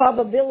just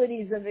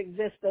probabilities of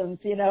existence,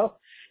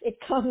 It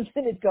comes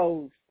and it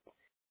goes.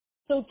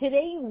 So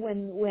today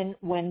when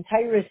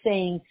Torah is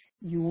saying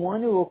you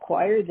want to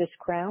acquire this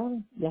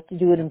crown, you have to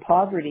do it in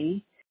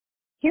poverty.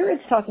 Here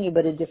it's talking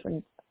about a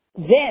different,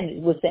 then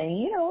it was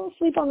saying,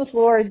 sleep on the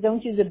floor,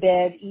 don't use a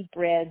bed, eat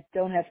bread,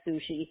 don't have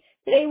sushi.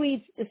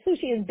 Today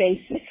sushi is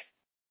basic.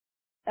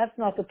 That's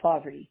not the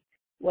poverty.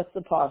 What's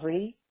the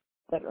poverty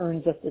that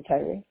earns us the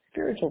Torah?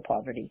 Spiritual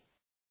poverty.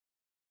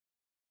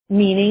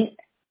 Meaning,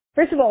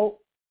 first of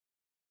all,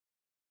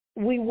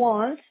 we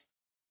want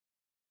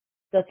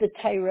that the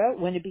Torah,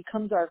 when it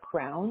becomes our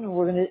crown, and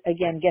we're going to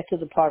again get to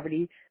the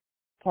poverty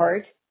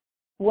part,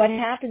 what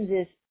happens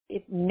is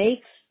it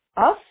makes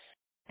us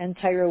and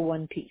Torah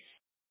one piece.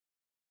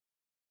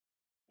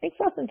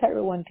 Makes us and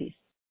Torah one piece.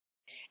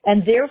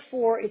 And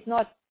therefore, it's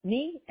not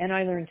me and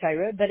I learn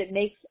Torah, but it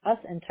makes us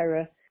and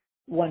Torah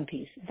one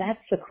piece. That's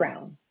the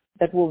crown.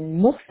 That we're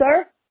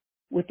muhsar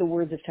with the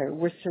words of Torah.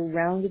 We're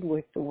surrounded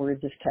with the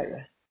words of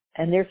Torah.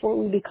 And therefore,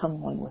 we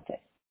become one with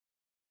it.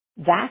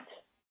 That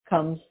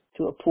comes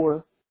to a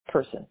poor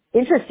person.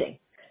 Interesting.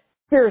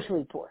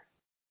 Spiritually poor.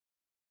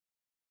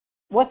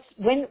 When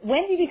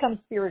do you become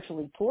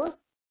spiritually poor?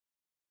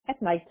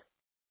 At night.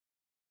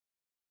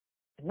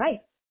 At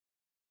night.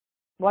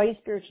 Why are you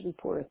spiritually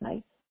poor at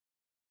night?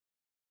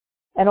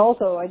 And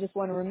also, I just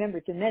want to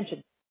remember to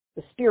mention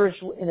the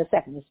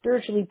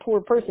spiritually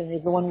poor person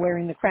is the one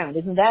wearing the crown.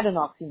 Isn't that an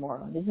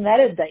oxymoron? Isn't that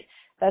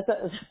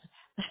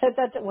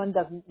that one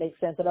doesn't make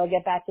sense, but I'll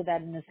get back to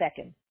that in a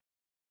second.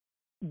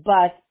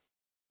 But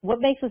what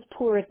makes us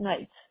poor at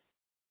night?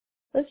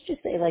 Let's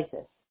just say like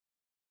this.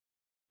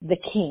 The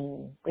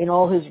king in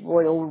all his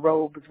royal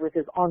robes with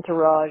his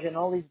entourage and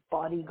all these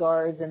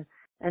bodyguards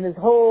and his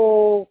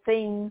whole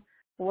thing,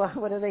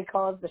 what do they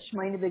call it? The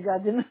Shmeine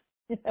Begadim.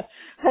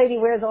 He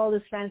wears all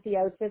his fancy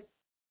outfits.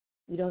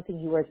 You don't think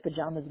he wears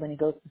pajamas when he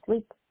goes to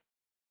sleep?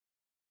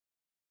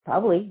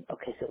 Probably.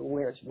 Okay, so he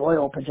wears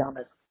royal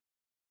pajamas.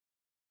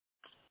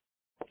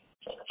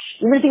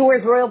 Even if he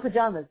wears royal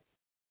pajamas.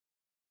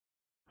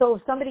 So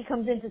if somebody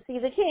comes in to see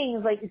the king,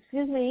 is like,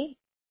 excuse me,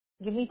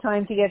 give me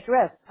time to get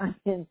dressed. I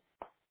mean,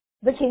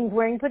 the king's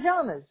wearing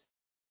pajamas.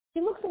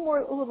 He looks a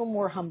little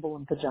more humble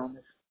in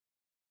pajamas.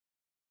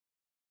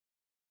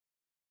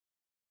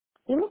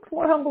 He looks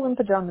more humble in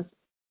pajamas.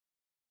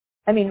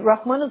 I mean,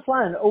 Rahman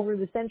al-Flan, over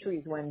the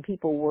centuries when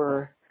people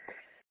were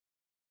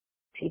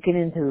taken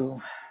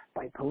into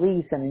by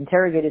police and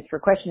interrogated for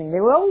questioning, they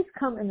would always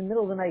come in the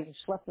middle of the night and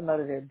schlep them out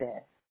of their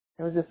bed.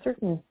 There was a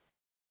certain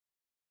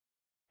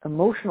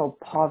emotional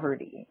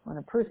poverty. When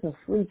a person is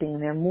sleeping,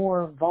 they're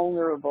more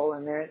vulnerable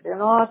and they're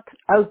not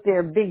out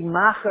there big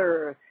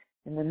macher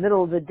in the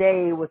middle of the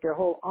day with their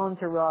whole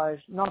entourage,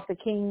 not the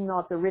king,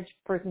 not the rich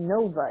person,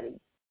 nobody.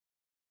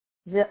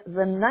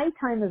 The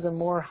nighttime is a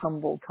more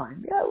humble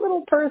time. You're a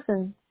little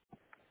person.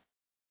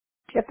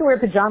 You have to wear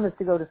pajamas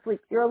to go to sleep.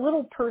 You're a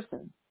little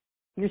person.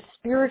 You're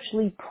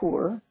spiritually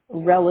poor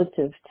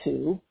relative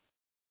to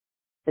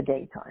the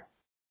daytime.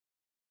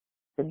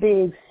 The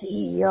big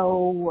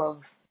CEO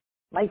of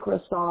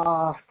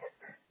Microsoft,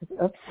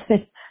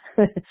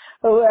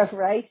 whoever,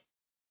 right?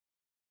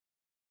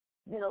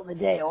 Middle of the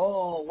day,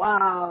 oh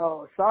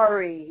wow,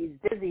 sorry,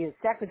 he's busy, his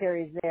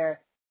secretary's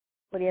there,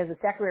 but he has a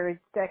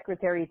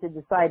secretary to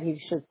decide he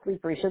should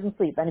sleep or he shouldn't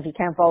sleep, and if he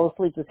can't fall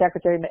asleep, the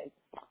secretary may.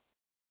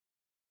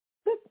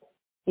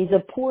 He's a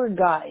poor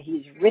guy,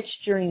 he's rich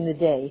during the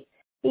day,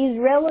 he's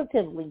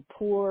relatively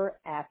poor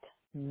at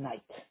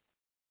night.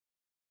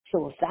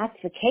 So if that's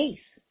the case,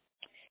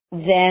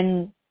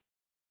 then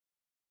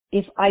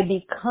if I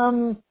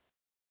become,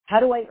 how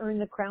do I earn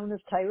the crown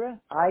of Torah?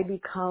 I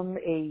become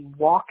a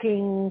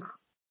walking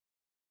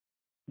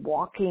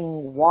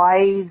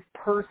wise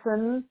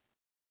person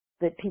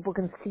that people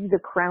can see the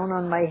crown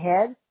on my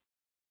head.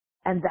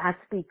 And that's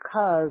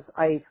because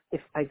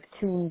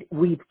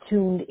we've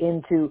tuned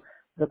into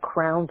the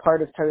crown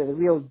part of Torah, the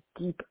real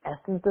deep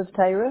essence of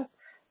Torah,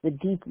 the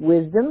deep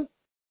wisdom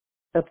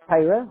of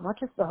Torah, not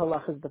just the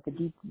halachas, but the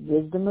deep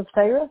wisdom of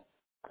Torah.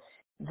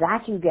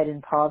 That you get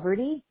in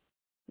poverty.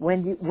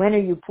 When are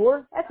you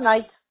poor? At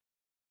night.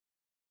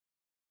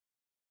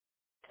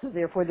 So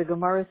therefore the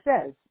Gemara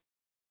says,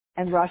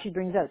 and Rashi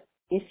brings out,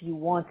 if you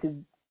want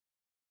to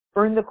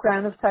earn the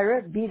crown of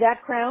Torah, be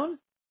that crown,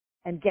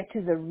 and get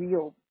to the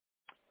real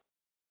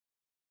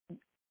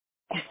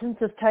essence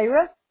of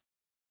Torah,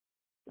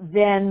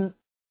 then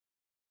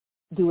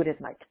do it at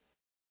night.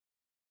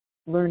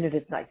 Learn it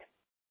at night.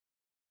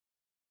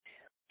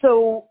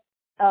 So,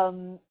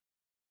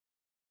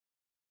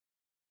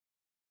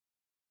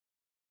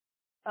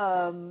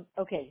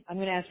 okay, I'm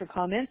going to ask for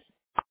comments.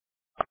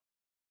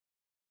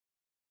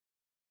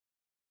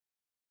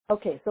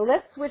 Okay, so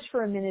let's switch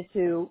for a minute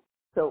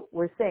so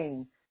we're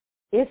saying,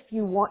 if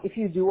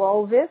you do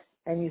all this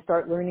and you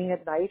start learning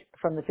at night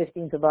from the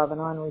 15th of Av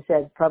on, we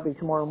said probably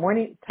tomorrow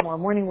morning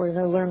we're going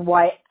to learn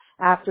why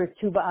after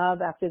Tu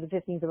B'Av, after the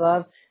 15th of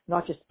Av,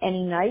 not just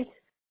any night,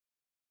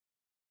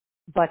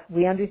 but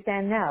we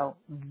understand now,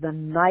 the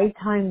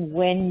nighttime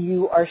when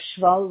you are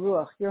Shval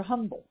Ruach, you're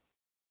humble.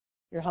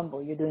 You're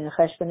humble. You're doing a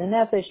cheshbon and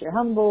nefesh. You're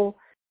humble.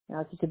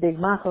 It's just a big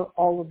macher.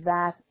 All of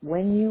that.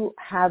 When you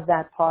have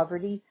that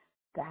poverty,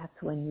 that's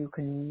when you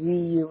can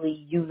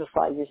really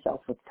unify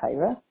yourself with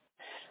Torah.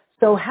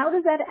 So how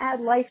does that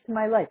add life to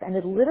my life? And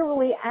it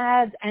literally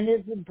adds, and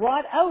is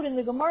brought out in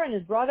the Gemara, and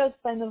is brought out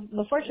by the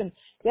Mefarshim.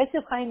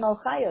 Yosef Chaim Al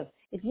Chayav.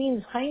 It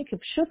means Chaim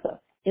Kipshuta.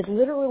 It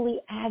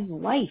literally adds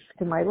life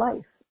to my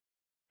life.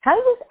 How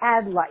does this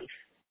add life?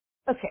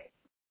 Okay.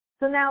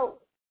 So now,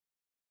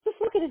 just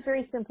look at it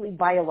very simply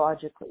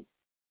biologically.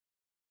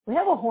 We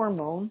have a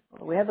hormone,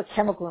 or we have a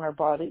chemical in our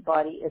body,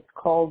 it's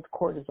called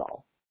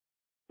cortisol.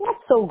 Not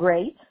so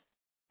great.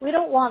 We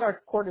don't want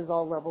our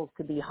cortisol levels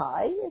to be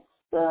high.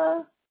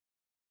 It's,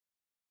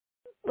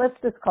 let's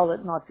just call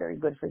it not very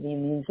good for the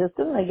immune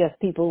system. I guess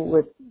people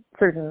with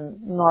certain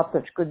not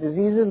such good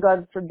diseases,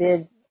 God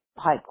forbid,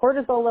 high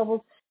cortisol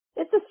levels,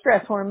 it's a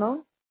stress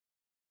hormone.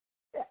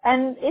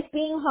 And it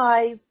being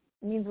high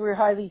means we're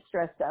highly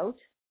stressed out.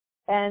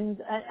 And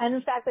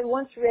in fact, I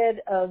once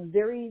read a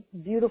very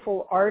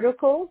beautiful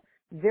article,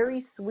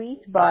 very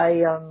sweet,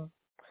 by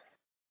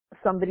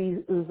somebody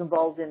who's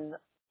involved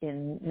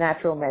in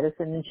natural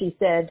medicine. And she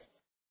said,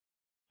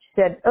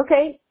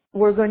 okay,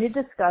 we're going to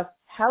discuss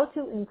how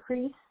to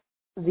increase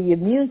the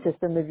immune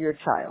system of your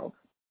child.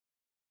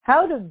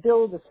 How to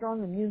build a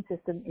strong immune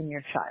system in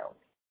your child.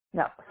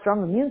 Now, a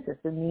strong immune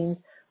system means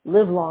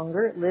live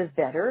longer, live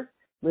better,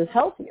 live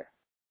healthier.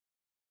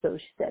 So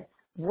she said,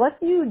 what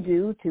do you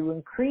do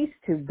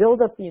to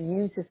build up the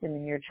immune system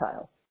in your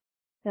child?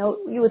 Now,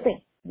 you would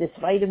think, this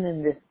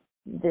vitamin,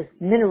 this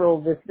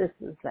mineral, this,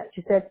 that.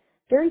 She said,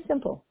 very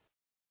simple.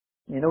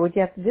 You know what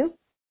you have to do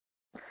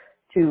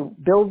to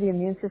build the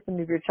immune system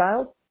of your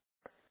child?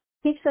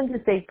 Teach them to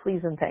say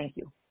please and thank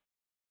you.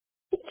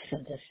 Teach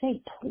them to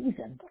say please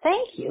and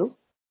thank you?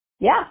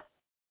 Yeah.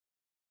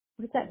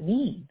 What does that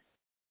mean?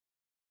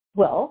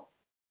 Well,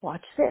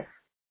 watch this.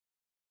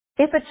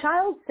 If a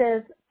child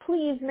says,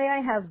 please, may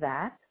I have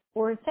that?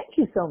 Or thank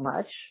you so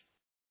much,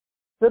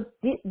 the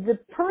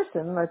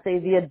person, let's say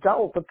the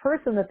adult, the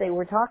person that they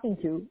were talking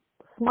to,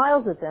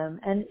 smiles at them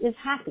and is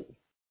happy.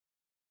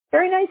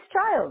 Very nice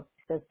child.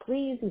 He says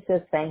please, he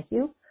says thank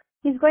you.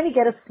 He's going to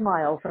get a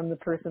smile from the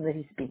person that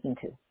he's speaking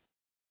to.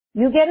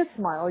 You get a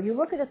smile, you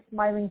look at a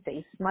smiling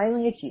face,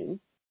 smiling at you,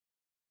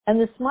 and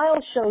the smile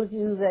shows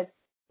you that,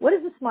 what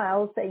is the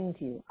smile saying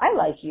to you? I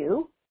like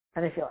you.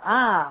 And I feel,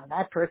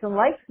 that person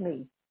likes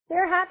me.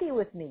 They're happy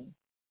with me.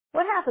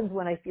 What happens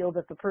when I feel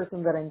that the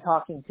person that I'm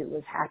talking to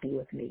is happy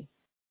with me?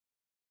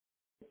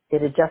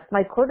 It adjusts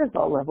my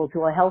cortisol level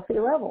to a healthy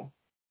level.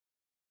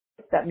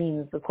 That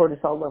means the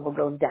cortisol level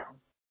goes down.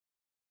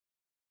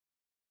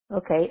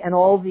 Okay, and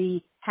all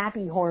the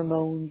happy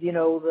hormones,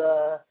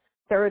 the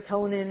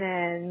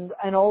serotonin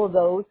and all of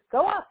those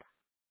go up.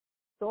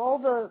 So all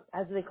the,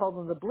 as they call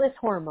them, the bliss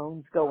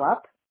hormones go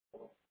up,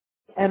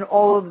 and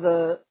all of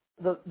the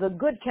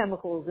good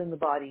chemicals in the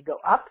body go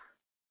up,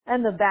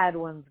 and the bad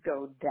ones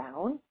go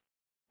down.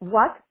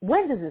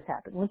 When does this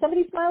happen? When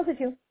somebody smiles at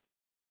you.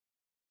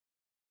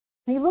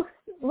 He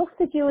looks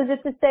at you as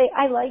if to say,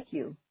 I like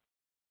you.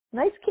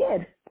 Nice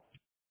kid.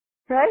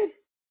 Right?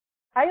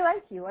 I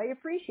like you. I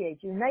appreciate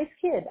you. Nice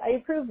kid. I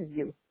approve of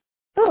you.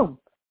 Boom.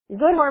 Your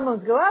good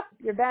hormones go up.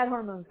 Your bad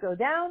hormones go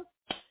down.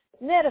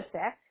 Net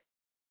effect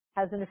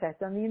has an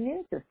effect on the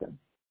immune system.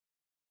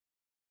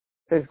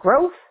 There's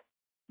growth.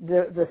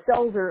 The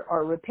cells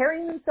are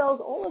repairing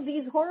themselves. All of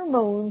these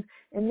hormones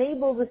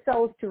enable the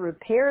cells to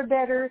repair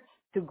better,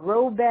 to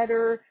grow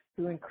better,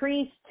 to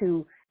increase,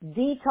 to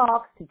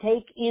detox, to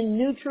take in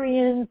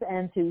nutrients,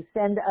 and to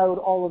send out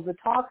all of the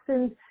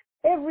toxins.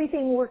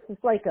 Everything works.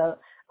 It's like a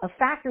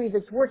factory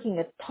that's working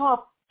at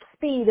top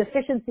speed,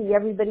 efficiency.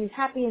 Everybody's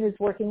happy and it's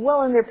working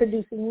well and they're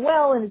producing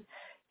well and it's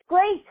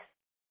great.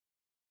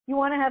 You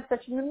want to have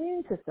such an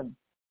immune system.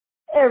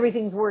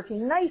 Everything's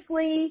working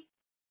nicely.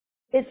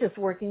 It's just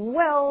working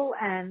well,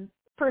 and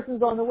the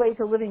person's on the way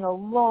to living a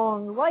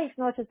long life,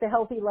 not just a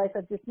healthy life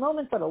at this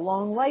moment, but a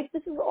long life.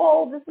 This is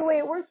the way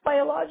it works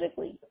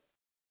biologically.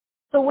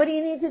 So what do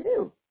you need to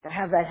do to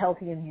have that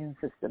healthy immune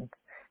system?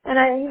 And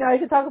I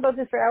could talk about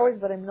this for hours,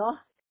 but I'm not.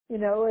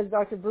 As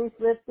Dr. Bruce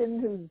Lipton,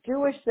 who's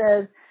Jewish,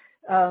 says,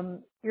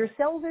 your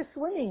cells are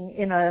swimming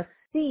in a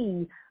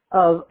sea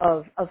of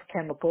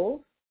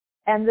chemicals,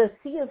 and the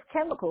sea of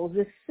chemicals,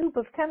 this soup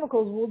of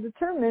chemicals, will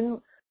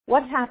determine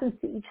what happens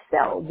to each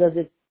cell. Does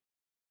it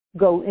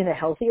go in a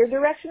healthier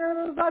direction,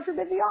 or, God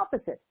forbid, the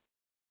opposite?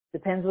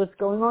 Depends what's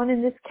going on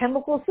in this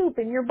chemical soup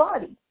in your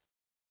body.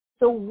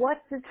 So what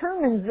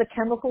determines the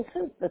chemical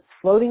soup that's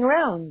floating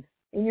around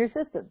in your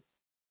system?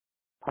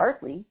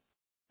 Partly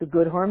the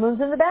good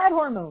hormones and the bad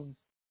hormones.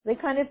 They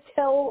kind of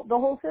tell the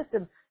whole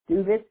system,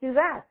 do this, do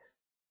that.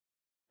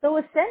 So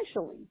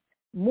essentially,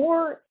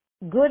 more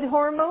good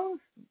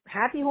hormones,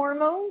 happy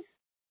hormones,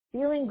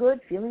 feeling good,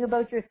 feeling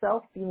about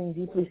yourself, feeling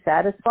deeply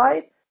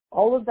satisfied,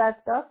 all of that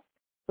stuff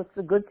puts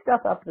the good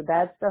stuff up, the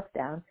bad stuff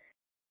down.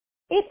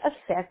 It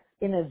affects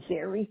in a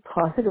very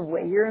positive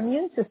way your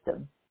immune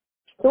system.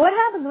 So what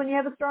happens when you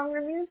have a stronger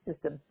immune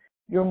system?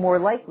 You're more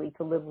likely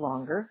to live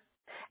longer,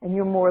 and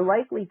you're more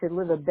likely to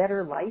live a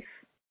better life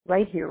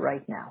right here,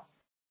 right now.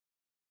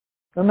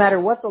 No matter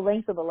what the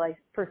length of a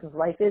person's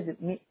life is,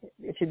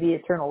 it should be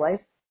eternal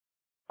life.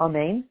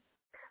 Amen.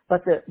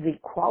 But the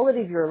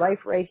quality of your life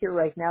right here,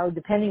 right now,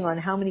 depending on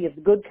how many of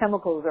the good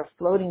chemicals are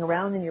floating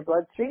around in your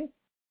bloodstream,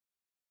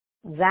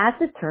 that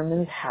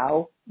determines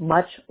how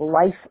much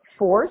life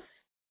force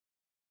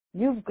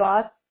you've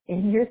got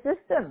in your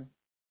system.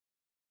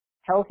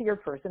 Healthier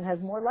person has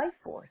more life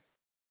force.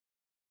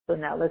 So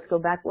now let's go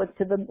back what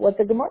the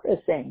Gemara is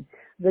saying.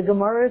 The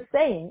Gemara is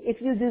saying,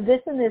 if you do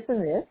this and this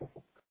and this,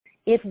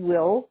 it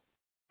will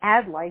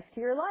add life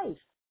to your life.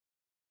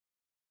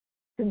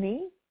 To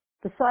me,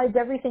 besides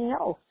everything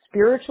else,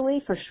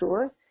 spiritually for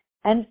sure,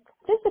 and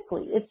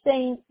physically. It's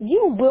saying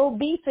you will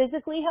be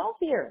physically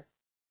healthier.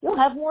 You'll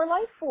have more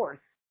life force.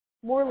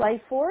 More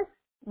life force,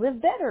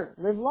 live better,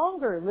 live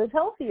longer, live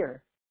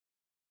healthier.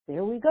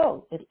 There we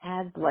go. It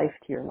adds life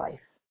to your life.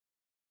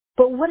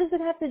 But what does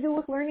it have to do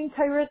with learning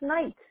Torah at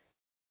night?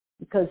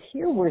 Because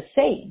here we're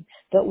saying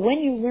that when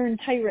you learn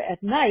Torah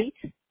at night,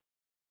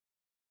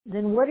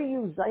 then what are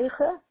you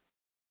zeicha?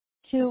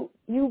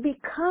 You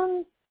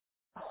become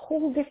a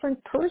whole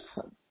different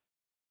person.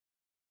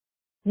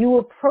 You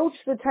approach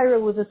the Torah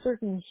with a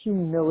certain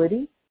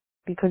humility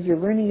because you're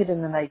learning it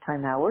in the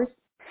nighttime hours.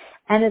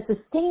 And at the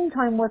same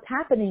time, what's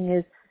happening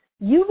is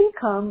you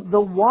become the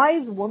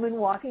wise woman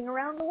walking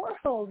around the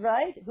world,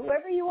 right?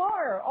 Whoever you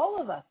are, all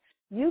of us.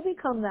 You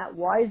become that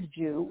wise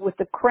Jew with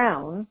the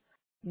crown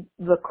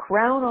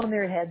on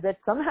their head that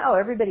somehow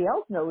everybody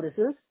else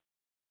notices.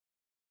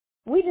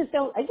 We just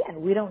don't,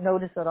 again, we don't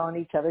notice it on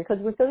each other because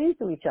we're so used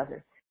to each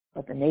other.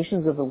 But the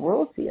nations of the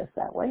world see us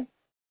that way.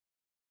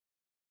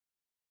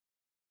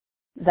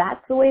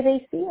 That's the way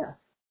they see us.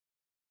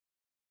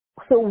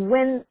 So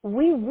when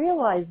we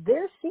realize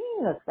they're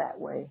seeing us that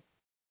way,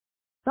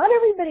 not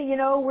everybody,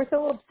 we're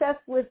so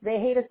obsessed with they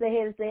hate us, they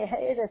hate us, they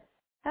hate us.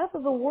 Half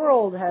of the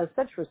world has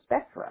such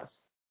respect for us,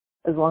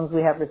 as long as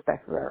we have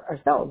respect for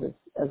ourselves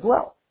as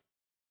well.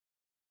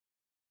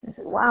 I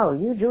said, wow,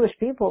 you Jewish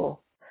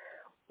people,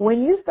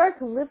 when you start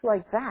to live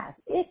like that,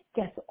 it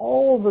gets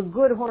all the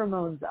good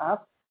hormones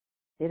up.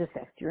 It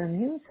affects your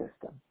immune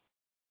system.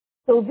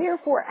 So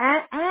therefore,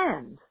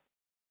 and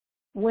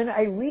when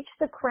I reach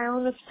the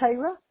crown of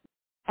Torah,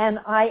 and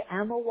I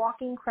am a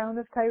walking crown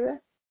of Torah,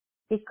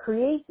 it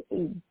creates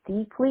a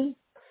deeply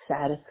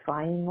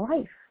satisfying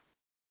life.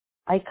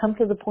 I come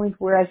to the point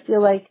where I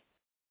feel like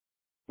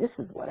this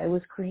is what I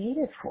was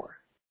created for.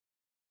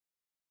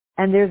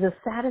 And there's a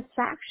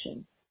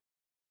satisfaction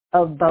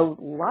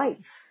about life,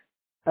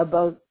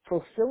 about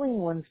fulfilling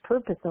one's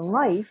purpose in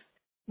life,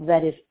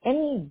 that if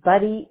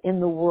anybody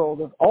in the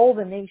world of all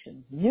the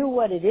nations knew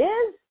what it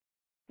is,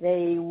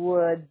 they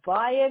would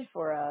buy it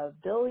for $1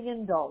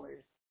 billion.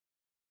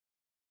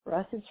 For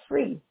us, it's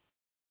free,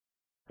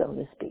 so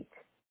to speak.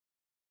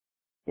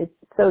 It's,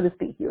 so to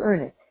speak, you earn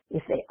it.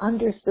 If they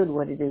understood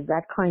what it is,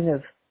 that kind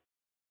of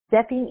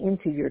stepping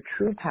into your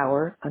true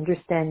power,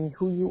 understanding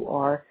who you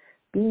are,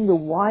 being the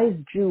wise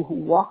Jew who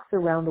walks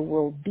around the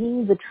world,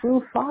 being the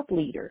true thought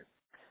leader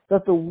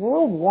that the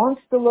world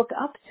wants to look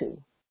up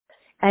to.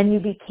 And you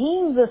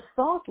became the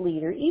thought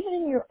leader, even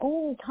in your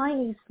own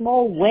tiny,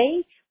 small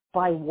way,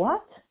 by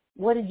what?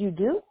 What did you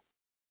do?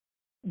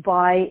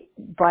 By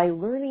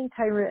learning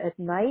Torah at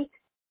night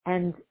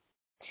and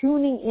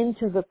tuning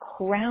into the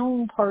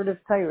crown part of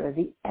Torah,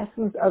 the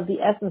essence of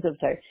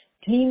Torah.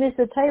 Pnimis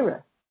of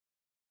Torah.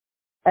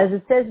 As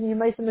it says in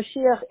Yemais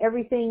Mashiach,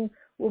 everything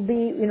will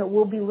be,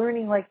 we'll be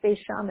learning like Beis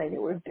Shammai. They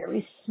were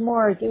very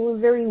smart. They were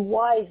very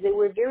wise. They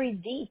were very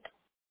deep.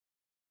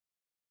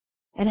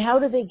 And how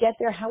do they get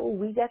there? How will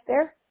we get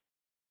there?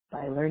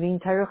 By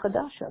learning Torah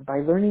Chadasha, by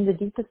learning the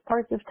deepest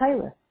parts of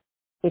Torah.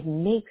 It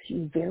makes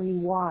you very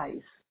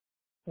wise.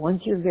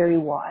 Once you're very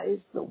wise,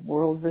 the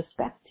world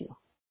respects you.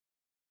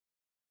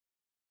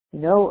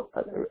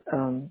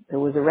 There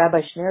was a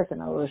Rabbi Schneerson,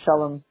 Alav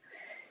Shalom,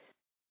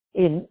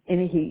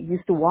 he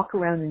used to walk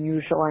around in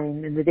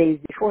Yerushalayim in the days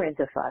before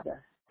Intifada,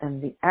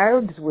 and the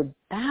Arabs would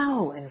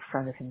bow in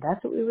front of him.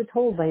 That's what we were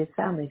told by his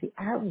family. The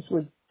Arabs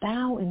would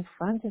bow in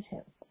front of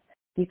him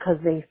because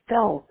they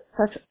felt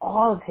such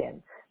awe of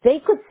him. They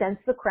could sense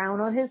the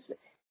crown on his.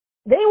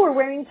 They were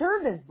wearing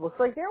turbans. Looks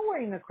like they're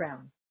wearing a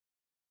crown,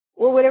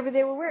 or whatever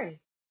they were wearing.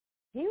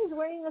 He was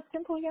wearing a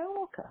simple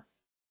yarmulke,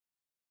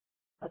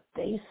 but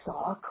they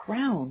saw a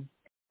crown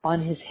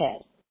on his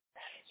head.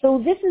 So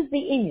this is the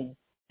inyan.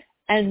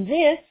 And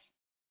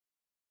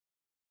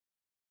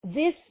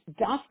this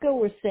dafka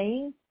we're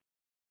saying,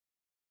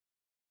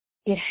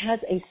 it has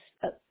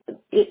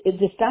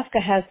this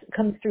dafka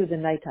comes through the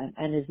nighttime.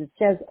 And as it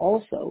says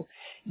also,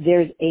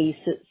 there's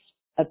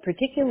a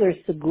particular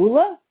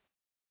segula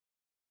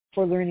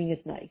for learning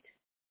at night.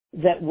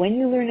 That when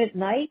you learn at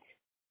night,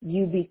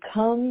 you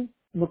become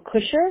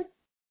mekusher,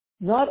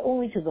 not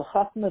only to the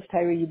Chachma of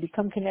Torah, you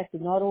become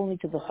connected not only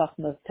to the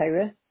Chachma of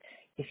Torah.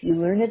 If you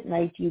learn at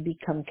night, you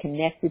become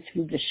connected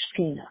to the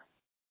Shekhinah.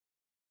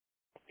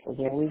 So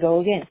there we go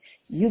again.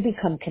 You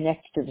become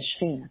connected to the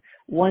Shekhinah.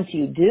 Once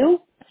you do,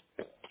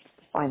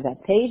 find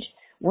that page.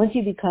 Once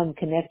you become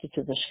connected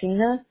to the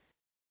Shekhinah,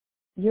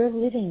 you're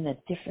living a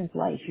different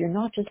life. You're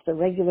not just a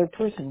regular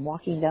person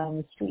walking down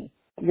the street.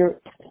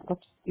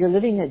 You're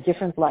living a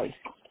different life.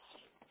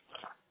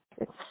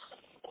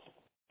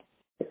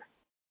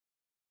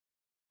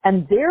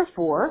 And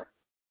therefore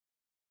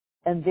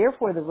the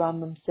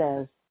Rambam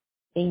says,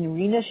 Ein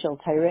rina shel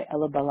Torah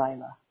ela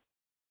balayla.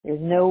 There's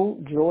no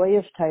joy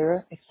of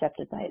Torah except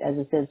at night. As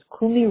it says,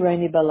 Kumi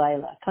reini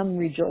balayla. Come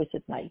rejoice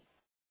at night.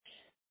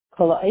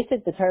 Kol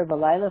ha'esek b'Torah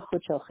balayla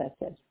chut shel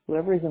chesed.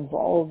 Whoever is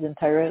involved in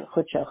Torah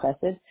chut shel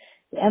chesed,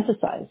 to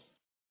emphasize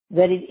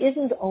that it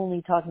isn't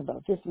only talking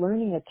about just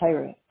learning of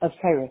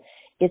Torah.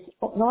 It's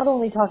not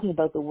only talking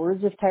about the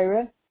words of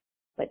Torah,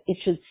 but it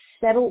should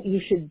settle,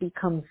 you should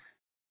become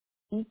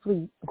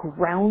deeply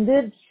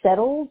grounded,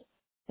 settled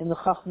in the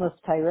Chachmas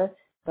Torah,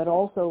 but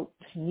also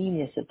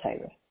Pnimius of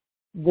Torah.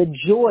 The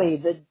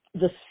joy,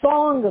 the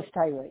song of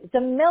Torah. It's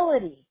a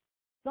melody.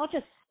 It's not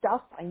just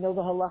stuff. I know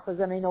the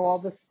halachas and I know all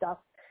the stuff,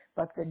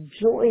 but the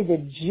joy, the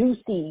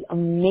juicy,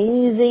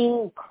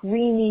 amazing,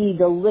 creamy,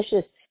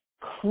 delicious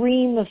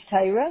cream of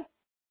Torah,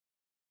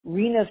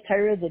 Rina of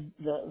Torah,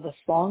 the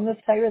song of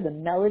Torah, the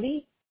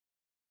melody,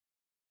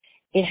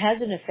 it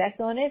has an effect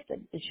on it that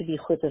it should be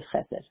chut of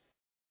chesed.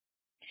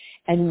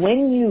 And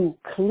when you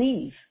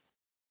cleave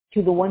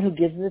to the one who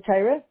gives the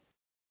Torah,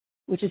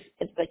 which is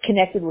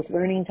connected with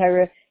learning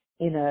Torah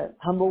in a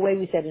humble way,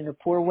 we said in a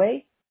poor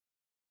way,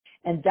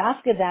 and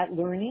dafka, that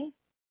learning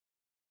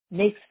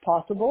makes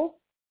possible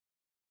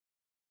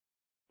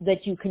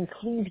that you can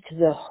cleave to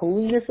the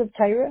holiness of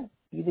Torah,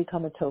 you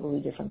become a totally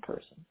different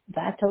person.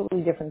 That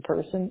totally different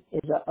person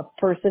is a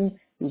person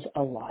who's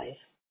alive.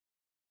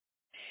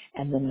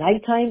 And the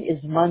nighttime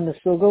is man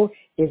mesugo,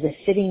 is a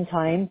fitting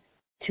time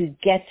to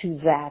get to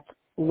that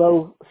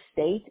low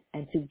state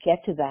and to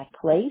get to that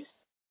place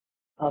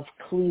of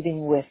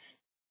cleaving with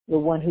the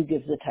one who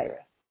gives the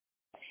Torah.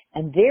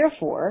 And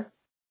therefore,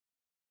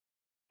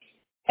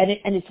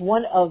 it's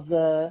one of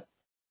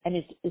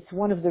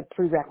the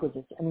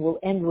prerequisites, and we'll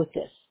end with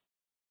this.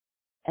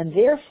 And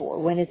therefore,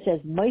 when it says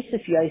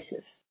Moisef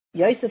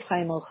Yosef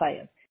Chaim al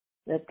Chaim,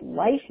 that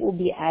life will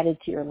be added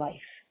to your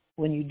life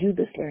when you do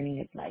this learning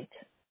at night.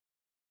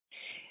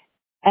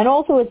 And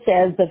also it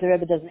says, but the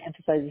Rebbe doesn't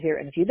emphasize it here,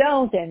 and if you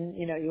don't, then,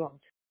 you won't.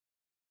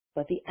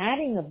 But the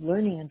adding of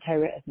learning in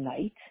Torah at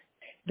night,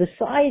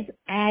 besides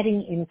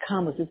adding in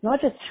kamos, it's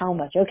not just how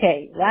much.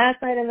 Okay,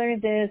 last night I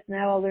learned this,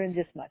 now I'll learn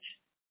this much.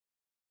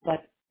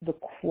 But the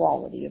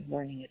quality of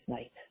learning at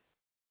night.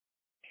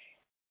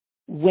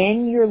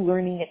 When you're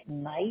learning at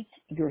night,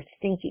 you're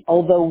thinking,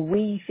 although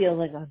we feel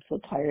like I'm so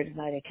tired at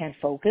night, I can't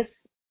focus.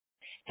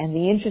 And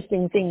the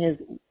interesting thing is,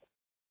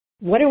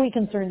 what are we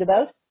concerned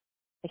about?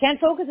 I can't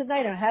focus at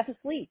night, I'm half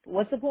asleep.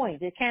 What's the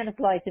point? It can't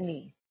apply to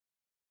me.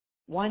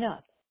 Why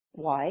not?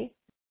 Why?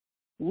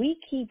 We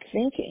keep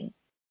thinking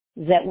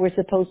that we're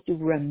supposed to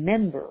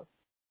remember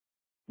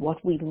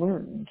what we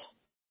learned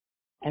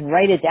and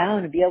write it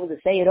down and be able to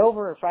say it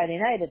over a Friday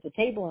night at the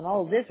table and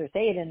all of this, or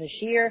say it in the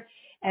shiur.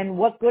 And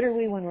what good are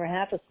we when we're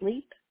half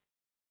asleep?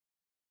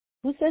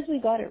 Who says we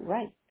got it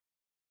right?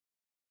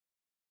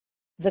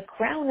 The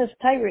crown of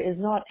Torah is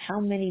not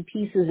how many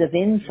pieces of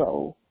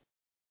info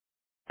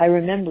I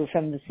remember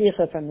from the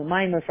Sikha, from the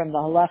Maimer, from the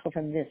Halacha,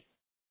 from this.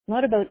 It's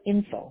not about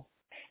info.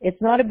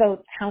 It's not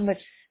about how much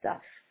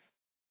stuff.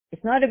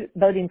 It's not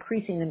about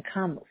increasing in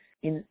kamos,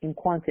 in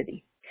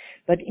quantity,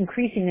 but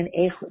increasing in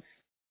eichus,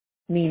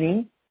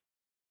 meaning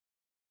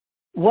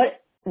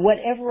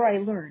whatever I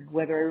learned,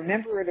 whether I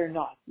remember it or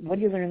not. What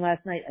did you learn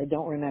last night? I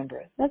don't remember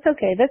it. That's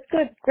okay. That's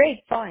good.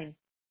 Great. Fine.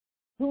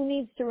 Who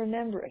needs to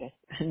remember it?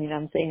 I mean,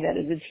 I'm saying that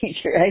as a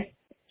teacher, right?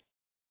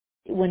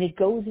 When it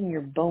goes in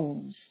your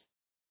bones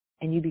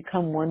and you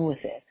become one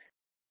with it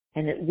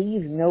and it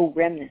leaves no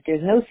remnant,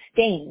 there's no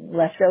stain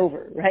left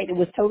over, right? It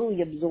was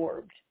totally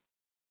absorbed.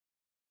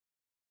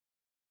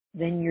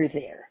 Then you're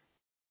there.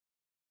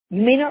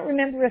 You may not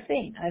remember a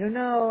thing. I don't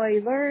know. I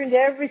learned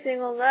every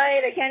single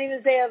night. I can't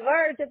even say a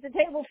verse at the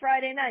table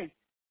Friday night.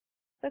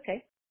 It's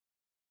okay.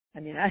 I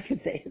mean, I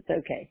could say it's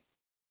okay.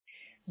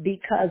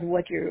 Because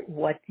what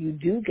you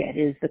do get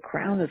is the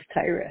crown of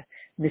Torah,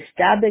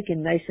 mistabek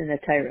and nice in the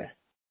Torah.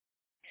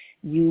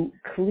 You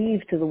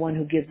cleave to the one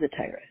who gives the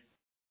Torah.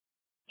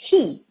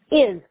 He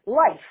is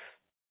life.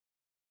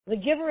 The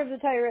giver of the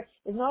Torah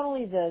is not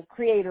only the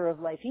creator of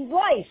life, he's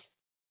life.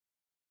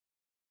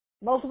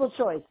 Multiple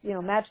choice,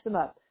 match them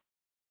up.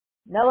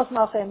 Melech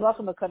Malchei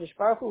Melachim HaKadosh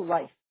Baruch Hu,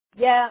 life.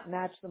 Yeah,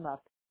 match them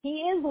up. He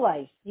is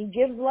life. He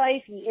gives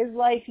life. He is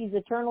life. He's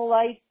eternal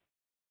life.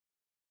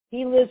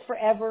 He lives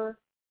forever.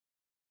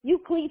 You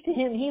cleave to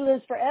him. He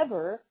lives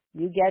forever.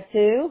 You get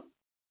to,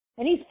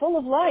 and he's full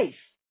of life.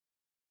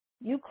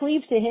 You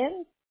cleave to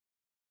him.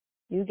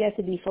 You get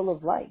to be full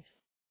of life.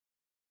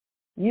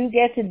 You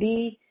get to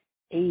be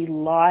a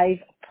live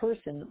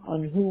person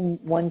on whom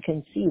one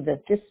can see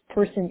that this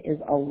person is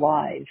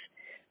alive.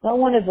 Not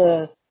one of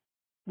the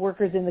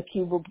workers in the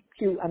cubicle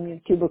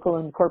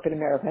in corporate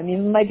America. I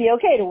mean, it might be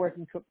okay to work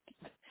in,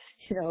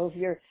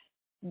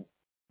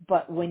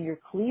 but when you're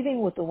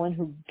cleaving with the one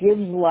who gives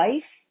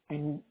life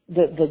and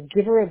the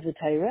giver of the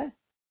Torah,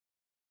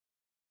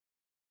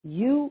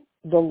 he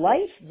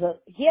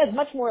has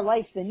much more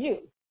life than you.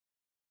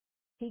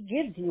 He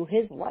gives you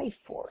his life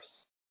force.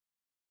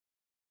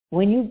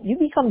 When you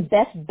become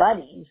best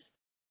buddies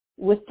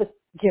with the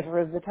giver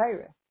of the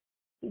Torah,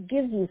 he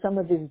gives you some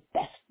of his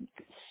best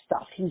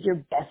stuff. He's your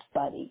best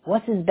buddy.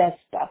 What's his best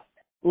stuff?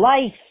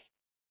 Life.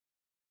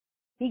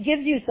 He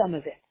gives you some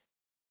of it.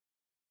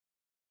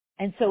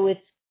 And so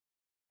it's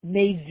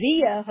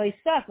Mevia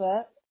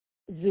Hoisafa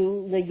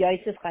Zu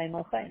LeYosef Chaim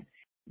Al Chaim.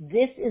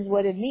 This is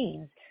what it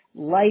means.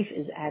 Life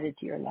is added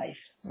to your life.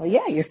 Well,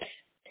 yeah, you're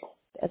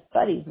best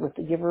buddies with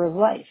the giver of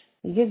life.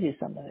 He gives you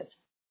some of it.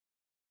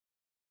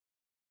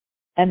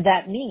 And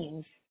that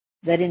means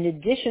that in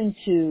addition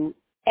to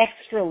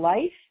extra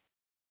life,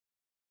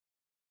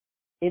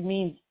 it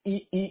means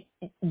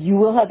you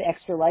will have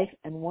extra life.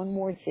 And one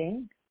more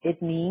thing,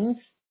 it means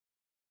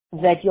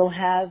that you'll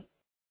have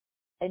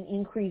an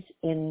increase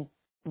in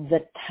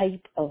the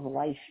type of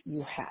life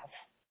you have.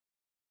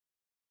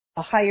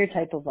 A higher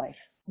type of life.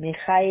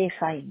 Mechaye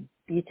chaim,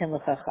 b'yitem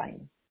lecha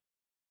chaim.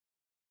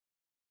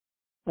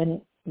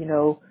 When,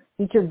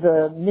 each of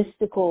the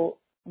mystical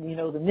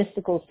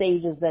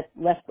sages that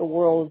left the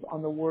world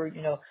on the word,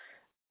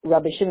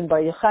 Rabbi Shimon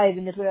Bar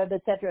Yochai,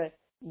 etc.,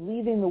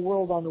 leaving the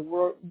world on the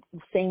word,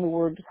 saying the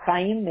word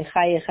chaim,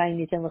 mechaye chaim,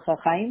 b'yitem lecha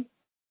chaim.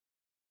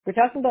 We're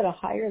talking about a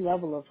higher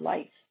level of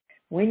life.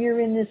 When you're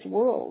in this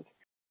world,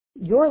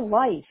 your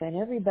life and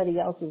everybody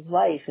else's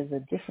life is a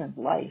different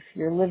life.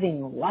 You're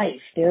living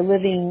life. They're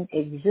living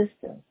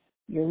existence.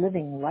 You're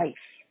living life.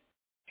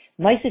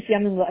 Ma'aseh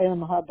yamin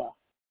la'olam haba.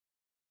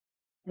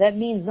 That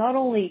means not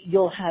only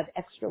you'll have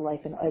extra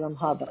life in Olam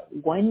Haba,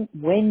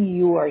 when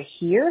you are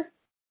here,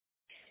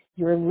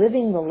 you're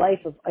living the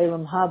life of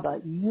Olam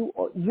Haba.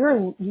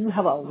 You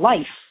have a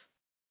life.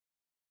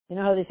 You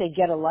know how they say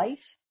get a life?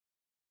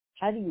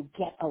 How do you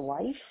get a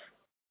life?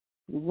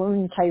 You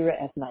learn Torah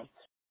at night.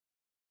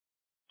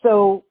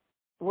 So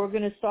we're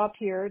going to stop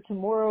here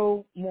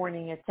tomorrow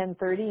morning at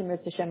 10:30.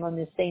 Mr. Hashem, on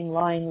this same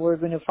line, we're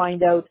going to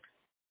find out.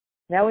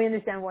 Now we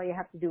understand why you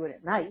have to do it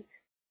at night,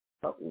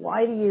 but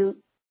why do you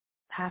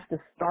have to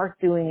start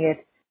doing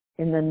it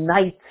in the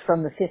nights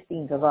from the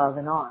 15th of Av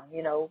and on?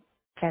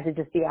 Can't it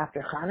just be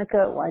after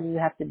Hanukkah? Why do you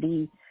have to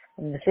be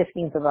in the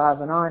 15th of Av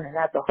and on? And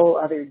that's a whole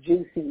other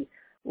juicy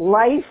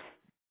life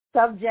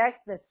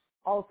subject that's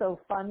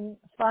also fun,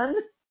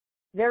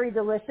 very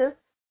delicious.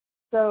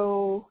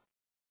 So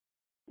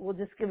we'll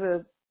just give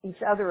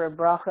each other a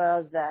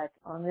bracha that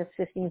on this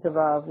 15th of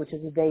Av, which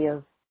is a day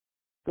of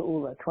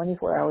Geula,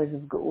 24 hours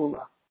of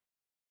Geula,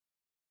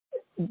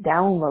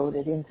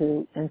 downloaded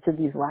into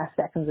these last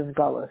seconds of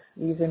Galus.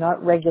 These are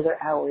not regular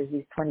hours,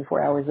 these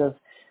 24 hours of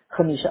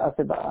Chamisha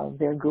Asar B'Av.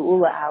 They're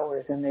Geula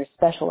hours, and they're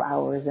special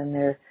hours, and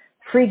they're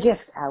free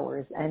gift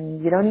hours,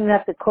 and you don't even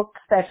have to cook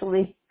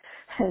specially.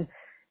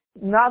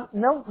 Not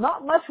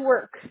much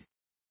work.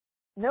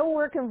 No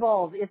work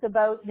involved. It's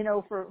about,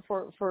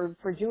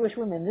 for Jewish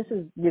women,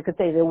 you could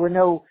say there were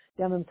no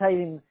Yamim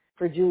Tovim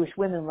for Jewish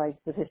women like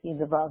the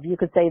 15th of Av. You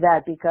could say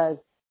that because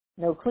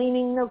no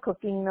cleaning, no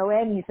cooking, no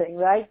anything,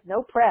 right?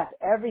 No prep.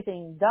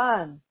 Everything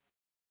done.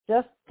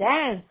 Just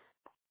dance.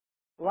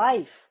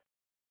 Life.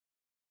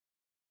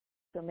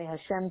 So may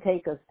Hashem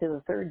take us to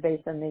the third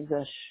Beis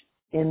HaMikdash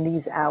in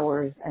these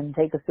hours and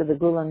take us to the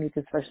Gula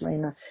Mitzvah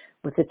Shlema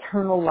with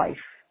eternal life.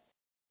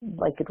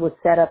 Like it was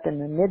set up in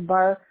the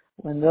Midbar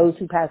when those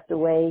who passed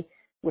away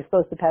were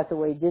supposed to pass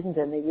away didn't,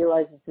 and they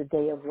realized it's a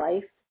day of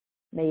life.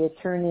 May it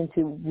turn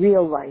into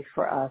real life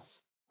for us,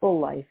 full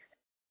life.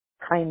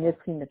 Chaim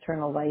Nitzchim,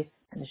 eternal life,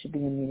 and it should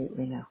be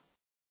immediately now.